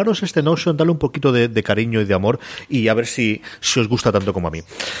descargaros este Notion, darle un poquito de cariño y de amor, y a ver si os gusta tanto como a mí.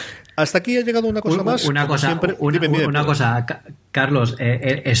 Hasta aquí ha llegado una cosa más. Una cosa, Carlos,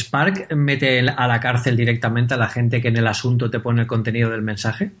 ¿Spark mete a la cárcel directamente a la gente que en el asunto te pone el contenido del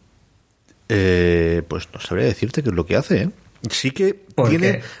mensaje? Pues no sabría decirte qué es lo que hace, ¿eh? Sí que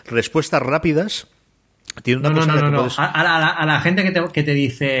tiene respuestas rápidas. Tiene una cosa no. A la gente que te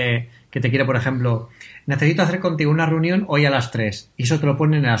dice, que te quiere, por ejemplo, necesito hacer contigo una reunión hoy a las 3, y eso te lo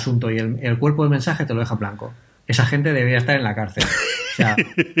pone en el asunto, y el cuerpo del mensaje te lo deja blanco. Esa gente debería estar en la cárcel. O sea,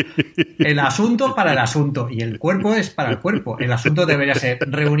 el asunto para el asunto y el cuerpo es para el cuerpo. El asunto debería ser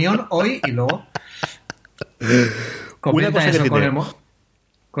reunión hoy, y luego comenta eso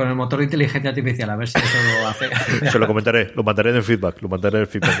con el motor de inteligencia artificial, a ver si eso lo hace. Se lo comentaré, lo mandaré en el feedback, no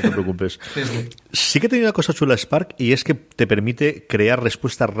te preocupes. Sí que tiene una cosa chula Spark, y es que te permite crear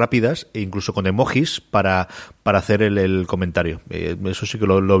respuestas rápidas e incluso con emojis para hacer el comentario. Eso sí que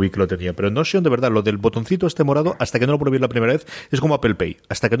lo vi que lo tenía. Pero en Notion, de verdad, lo del botoncito este morado, hasta que no lo probéis la primera vez, es como Apple Pay.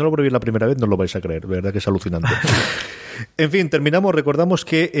 Hasta que no lo probéis la primera vez no lo vais a creer. De verdad que es alucinante. En fin, terminamos. Recordamos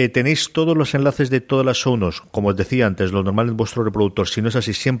que tenéis todos los enlaces de todas las show notes, como os decía antes, lo normal en vuestro reproductor. Si no es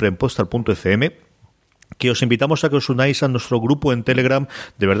así, siempre en postal.fm. que os invitamos a que os unáis a nuestro grupo en Telegram,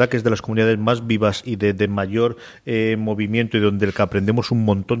 de verdad que es de las comunidades más vivas y de mayor movimiento, y donde el que aprendemos un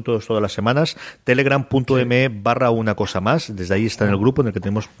montón todas las semanas, telegram.me/una cosa más. Desde ahí está en el grupo en el que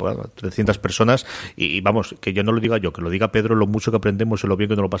tenemos 300 personas y vamos, que yo no lo diga yo, que lo diga Pedro, lo mucho que aprendemos y lo bien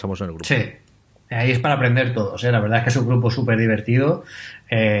que nos lo pasamos en el grupo. Sí. Ahí es para aprender todos, ¿eh? La verdad es que es un grupo súper divertido,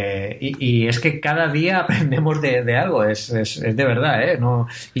 y es que cada día aprendemos de algo, es de verdad, ¿eh? No,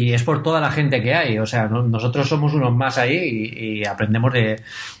 y es por toda la gente que hay, o sea, nosotros somos unos más ahí y aprendemos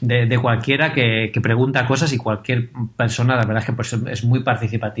de cualquiera que pregunta cosas, y cualquier persona, la verdad es que pues es muy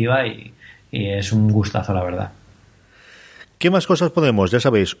participativa y es un gustazo, la verdad. ¿Qué más cosas podemos? Ya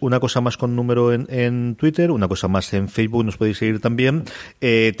sabéis, una cosa más con número en Twitter, una cosa más en Facebook, nos podéis seguir también.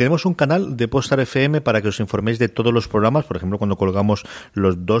 Tenemos un canal de Postar FM para que os informéis de todos los programas. Por ejemplo, cuando colgamos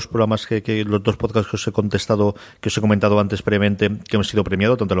los dos programas los dos podcasts que os he comentado antes previamente, que hemos sido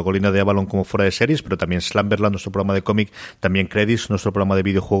premiados, tanto la Colina de Avalon como Fuera de Series, pero también Slamberland, nuestro programa de cómic, también Credits, nuestro programa de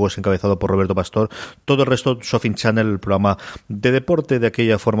videojuegos encabezado por Roberto Pastor, todo el resto, Shopping Channel, el programa de deporte de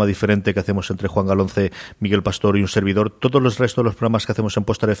aquella forma diferente que hacemos entre Juan Galonce, Miguel Pastor y un servidor, todos los restos de los programas que hacemos en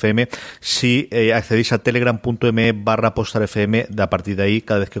Postar FM. Si accedéis a telegram.me/Postar FM, a partir de ahí,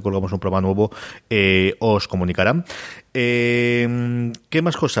 cada vez que colgamos un programa nuevo, os comunicarán. ¿Qué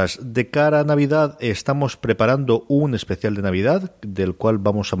más cosas? De cara a Navidad estamos preparando un especial de Navidad, del cual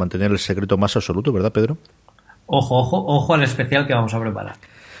vamos a mantener el secreto más absoluto, ¿verdad, Pedro? Ojo al especial que vamos a preparar.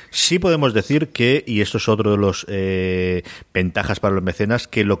 Sí podemos decir que, y esto es otro de los ventajas para los mecenas,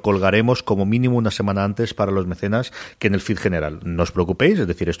 que lo colgaremos como mínimo una semana antes para los mecenas que en el feed general. No os preocupéis, es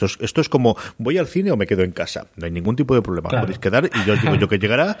decir, esto es como voy al cine o me quedo en casa. No hay ningún tipo de problema. Claro. Podéis quedar y yo os digo yo que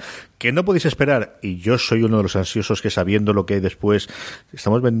llegará, que no podéis esperar. Y yo soy uno de los ansiosos que, sabiendo lo que hay después,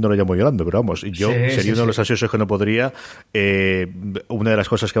 estamos vendiéndolo ya muy grande, pero vamos, yo sería uno de los ansiosos que no podría. Una de las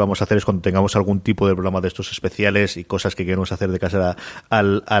cosas que vamos a hacer es, cuando tengamos algún tipo de programa de estos especiales y cosas que queremos hacer de casa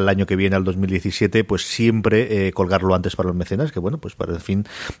al año que viene, al 2017, pues siempre colgarlo antes para los mecenas, que bueno, pues para el fin,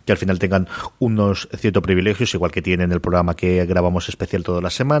 que al final tengan unos ciertos privilegios, igual que tienen el programa que grabamos especial todas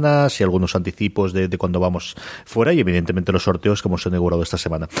las semanas, y algunos anticipos de cuando vamos fuera, y evidentemente los sorteos que hemos inaugurado esta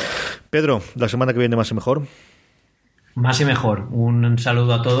semana. Pedro, la semana que viene más y mejor. Más y mejor. Un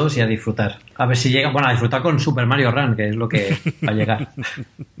saludo a todos y a disfrutar. A ver si llega, bueno, a disfrutar con Super Mario Run, que es lo que va a llegar.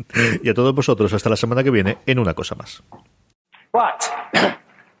 Y a todos vosotros, hasta la semana que viene en Una Cosa Más. But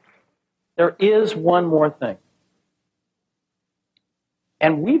there is one more thing.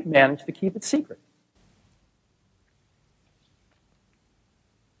 And we've managed to keep it secret.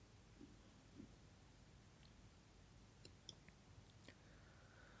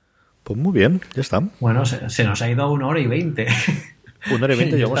 Pues muy bien, ya está. Bueno, se nos ha ido a 1:20.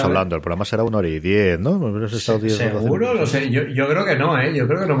 1:20 llevamos hablando, el programa será 1:10, ¿no? ¿Seguro? Lo sé. Yo creo que no, ¿eh? Yo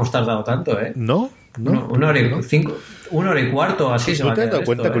creo que no hemos tardado tanto, ¿eh? ¿No? 1:05, 1:15, así se va a quedar. Tú te has dado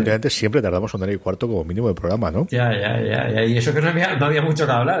cuenta que últimamente siempre tardamos 1:15 como mínimo de programa, ¿no? Ya. Y eso que no había mucho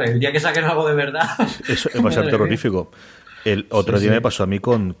que hablar. El día que saquen algo de verdad. Eso va a ser terrorífico. El otro día me pasó a mí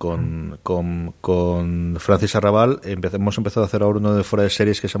con Francis Arrabal. Hemos empezado a hacer ahora uno de Fuera de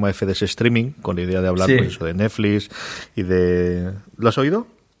Series que se llama FDS Streaming, con la idea de hablar pues eso, de Netflix y de... ¿Lo has oído?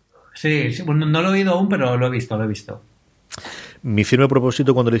 Sí, bueno, no lo he oído aún, pero lo he visto. Mi firme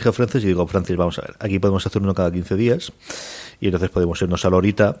propósito, cuando le dije a Francis, y digo, Francis, vamos a ver, aquí podemos hacer uno cada 15 días y entonces podemos irnos a la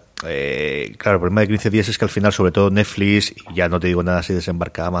horita. Claro, el problema de 15 días es que al final, sobre todo Netflix, y ya no te digo nada si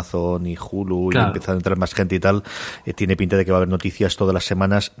desembarca Amazon y Hulu, claro, y empieza a entrar más gente y tal, tiene pinta de que va a haber noticias todas las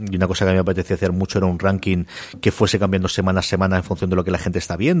semanas, y una cosa que a mí me apetecía hacer mucho era un ranking que fuese cambiando semana a semana en función de lo que la gente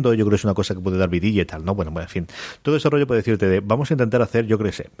está viendo. Yo creo que es una cosa que puede dar vidilla y tal, ¿no? Bueno, en fin, todo ese rollo puede decirte vamos a intentar hacer, yo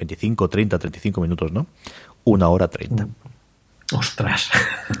creo que sé, 25, 30, 35 minutos, ¿no? 1:30. ¡Ostras!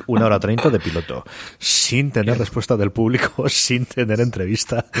 1:30 de piloto, sin tener respuesta del público, sin tener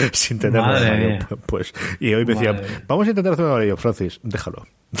entrevista, sin tener nada. Pues, y hoy me decían, vamos a intentar hacer una hora. Y yo, Francis, déjalo.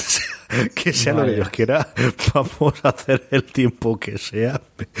 Que sea lo que Dios quiera, vamos a hacer el tiempo que sea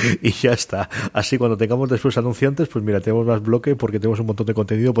y ya está. Así cuando tengamos después anunciantes, pues mira, tenemos más bloque porque tenemos un montón de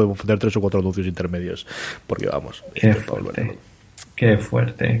contenido, podemos poner 3 o 4 anuncios intermedios. Porque vamos. Qué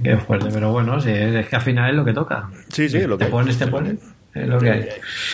fuerte. Pero bueno, sí, es que al final es lo que toca. Sí, lo que te pones, es lo que hay.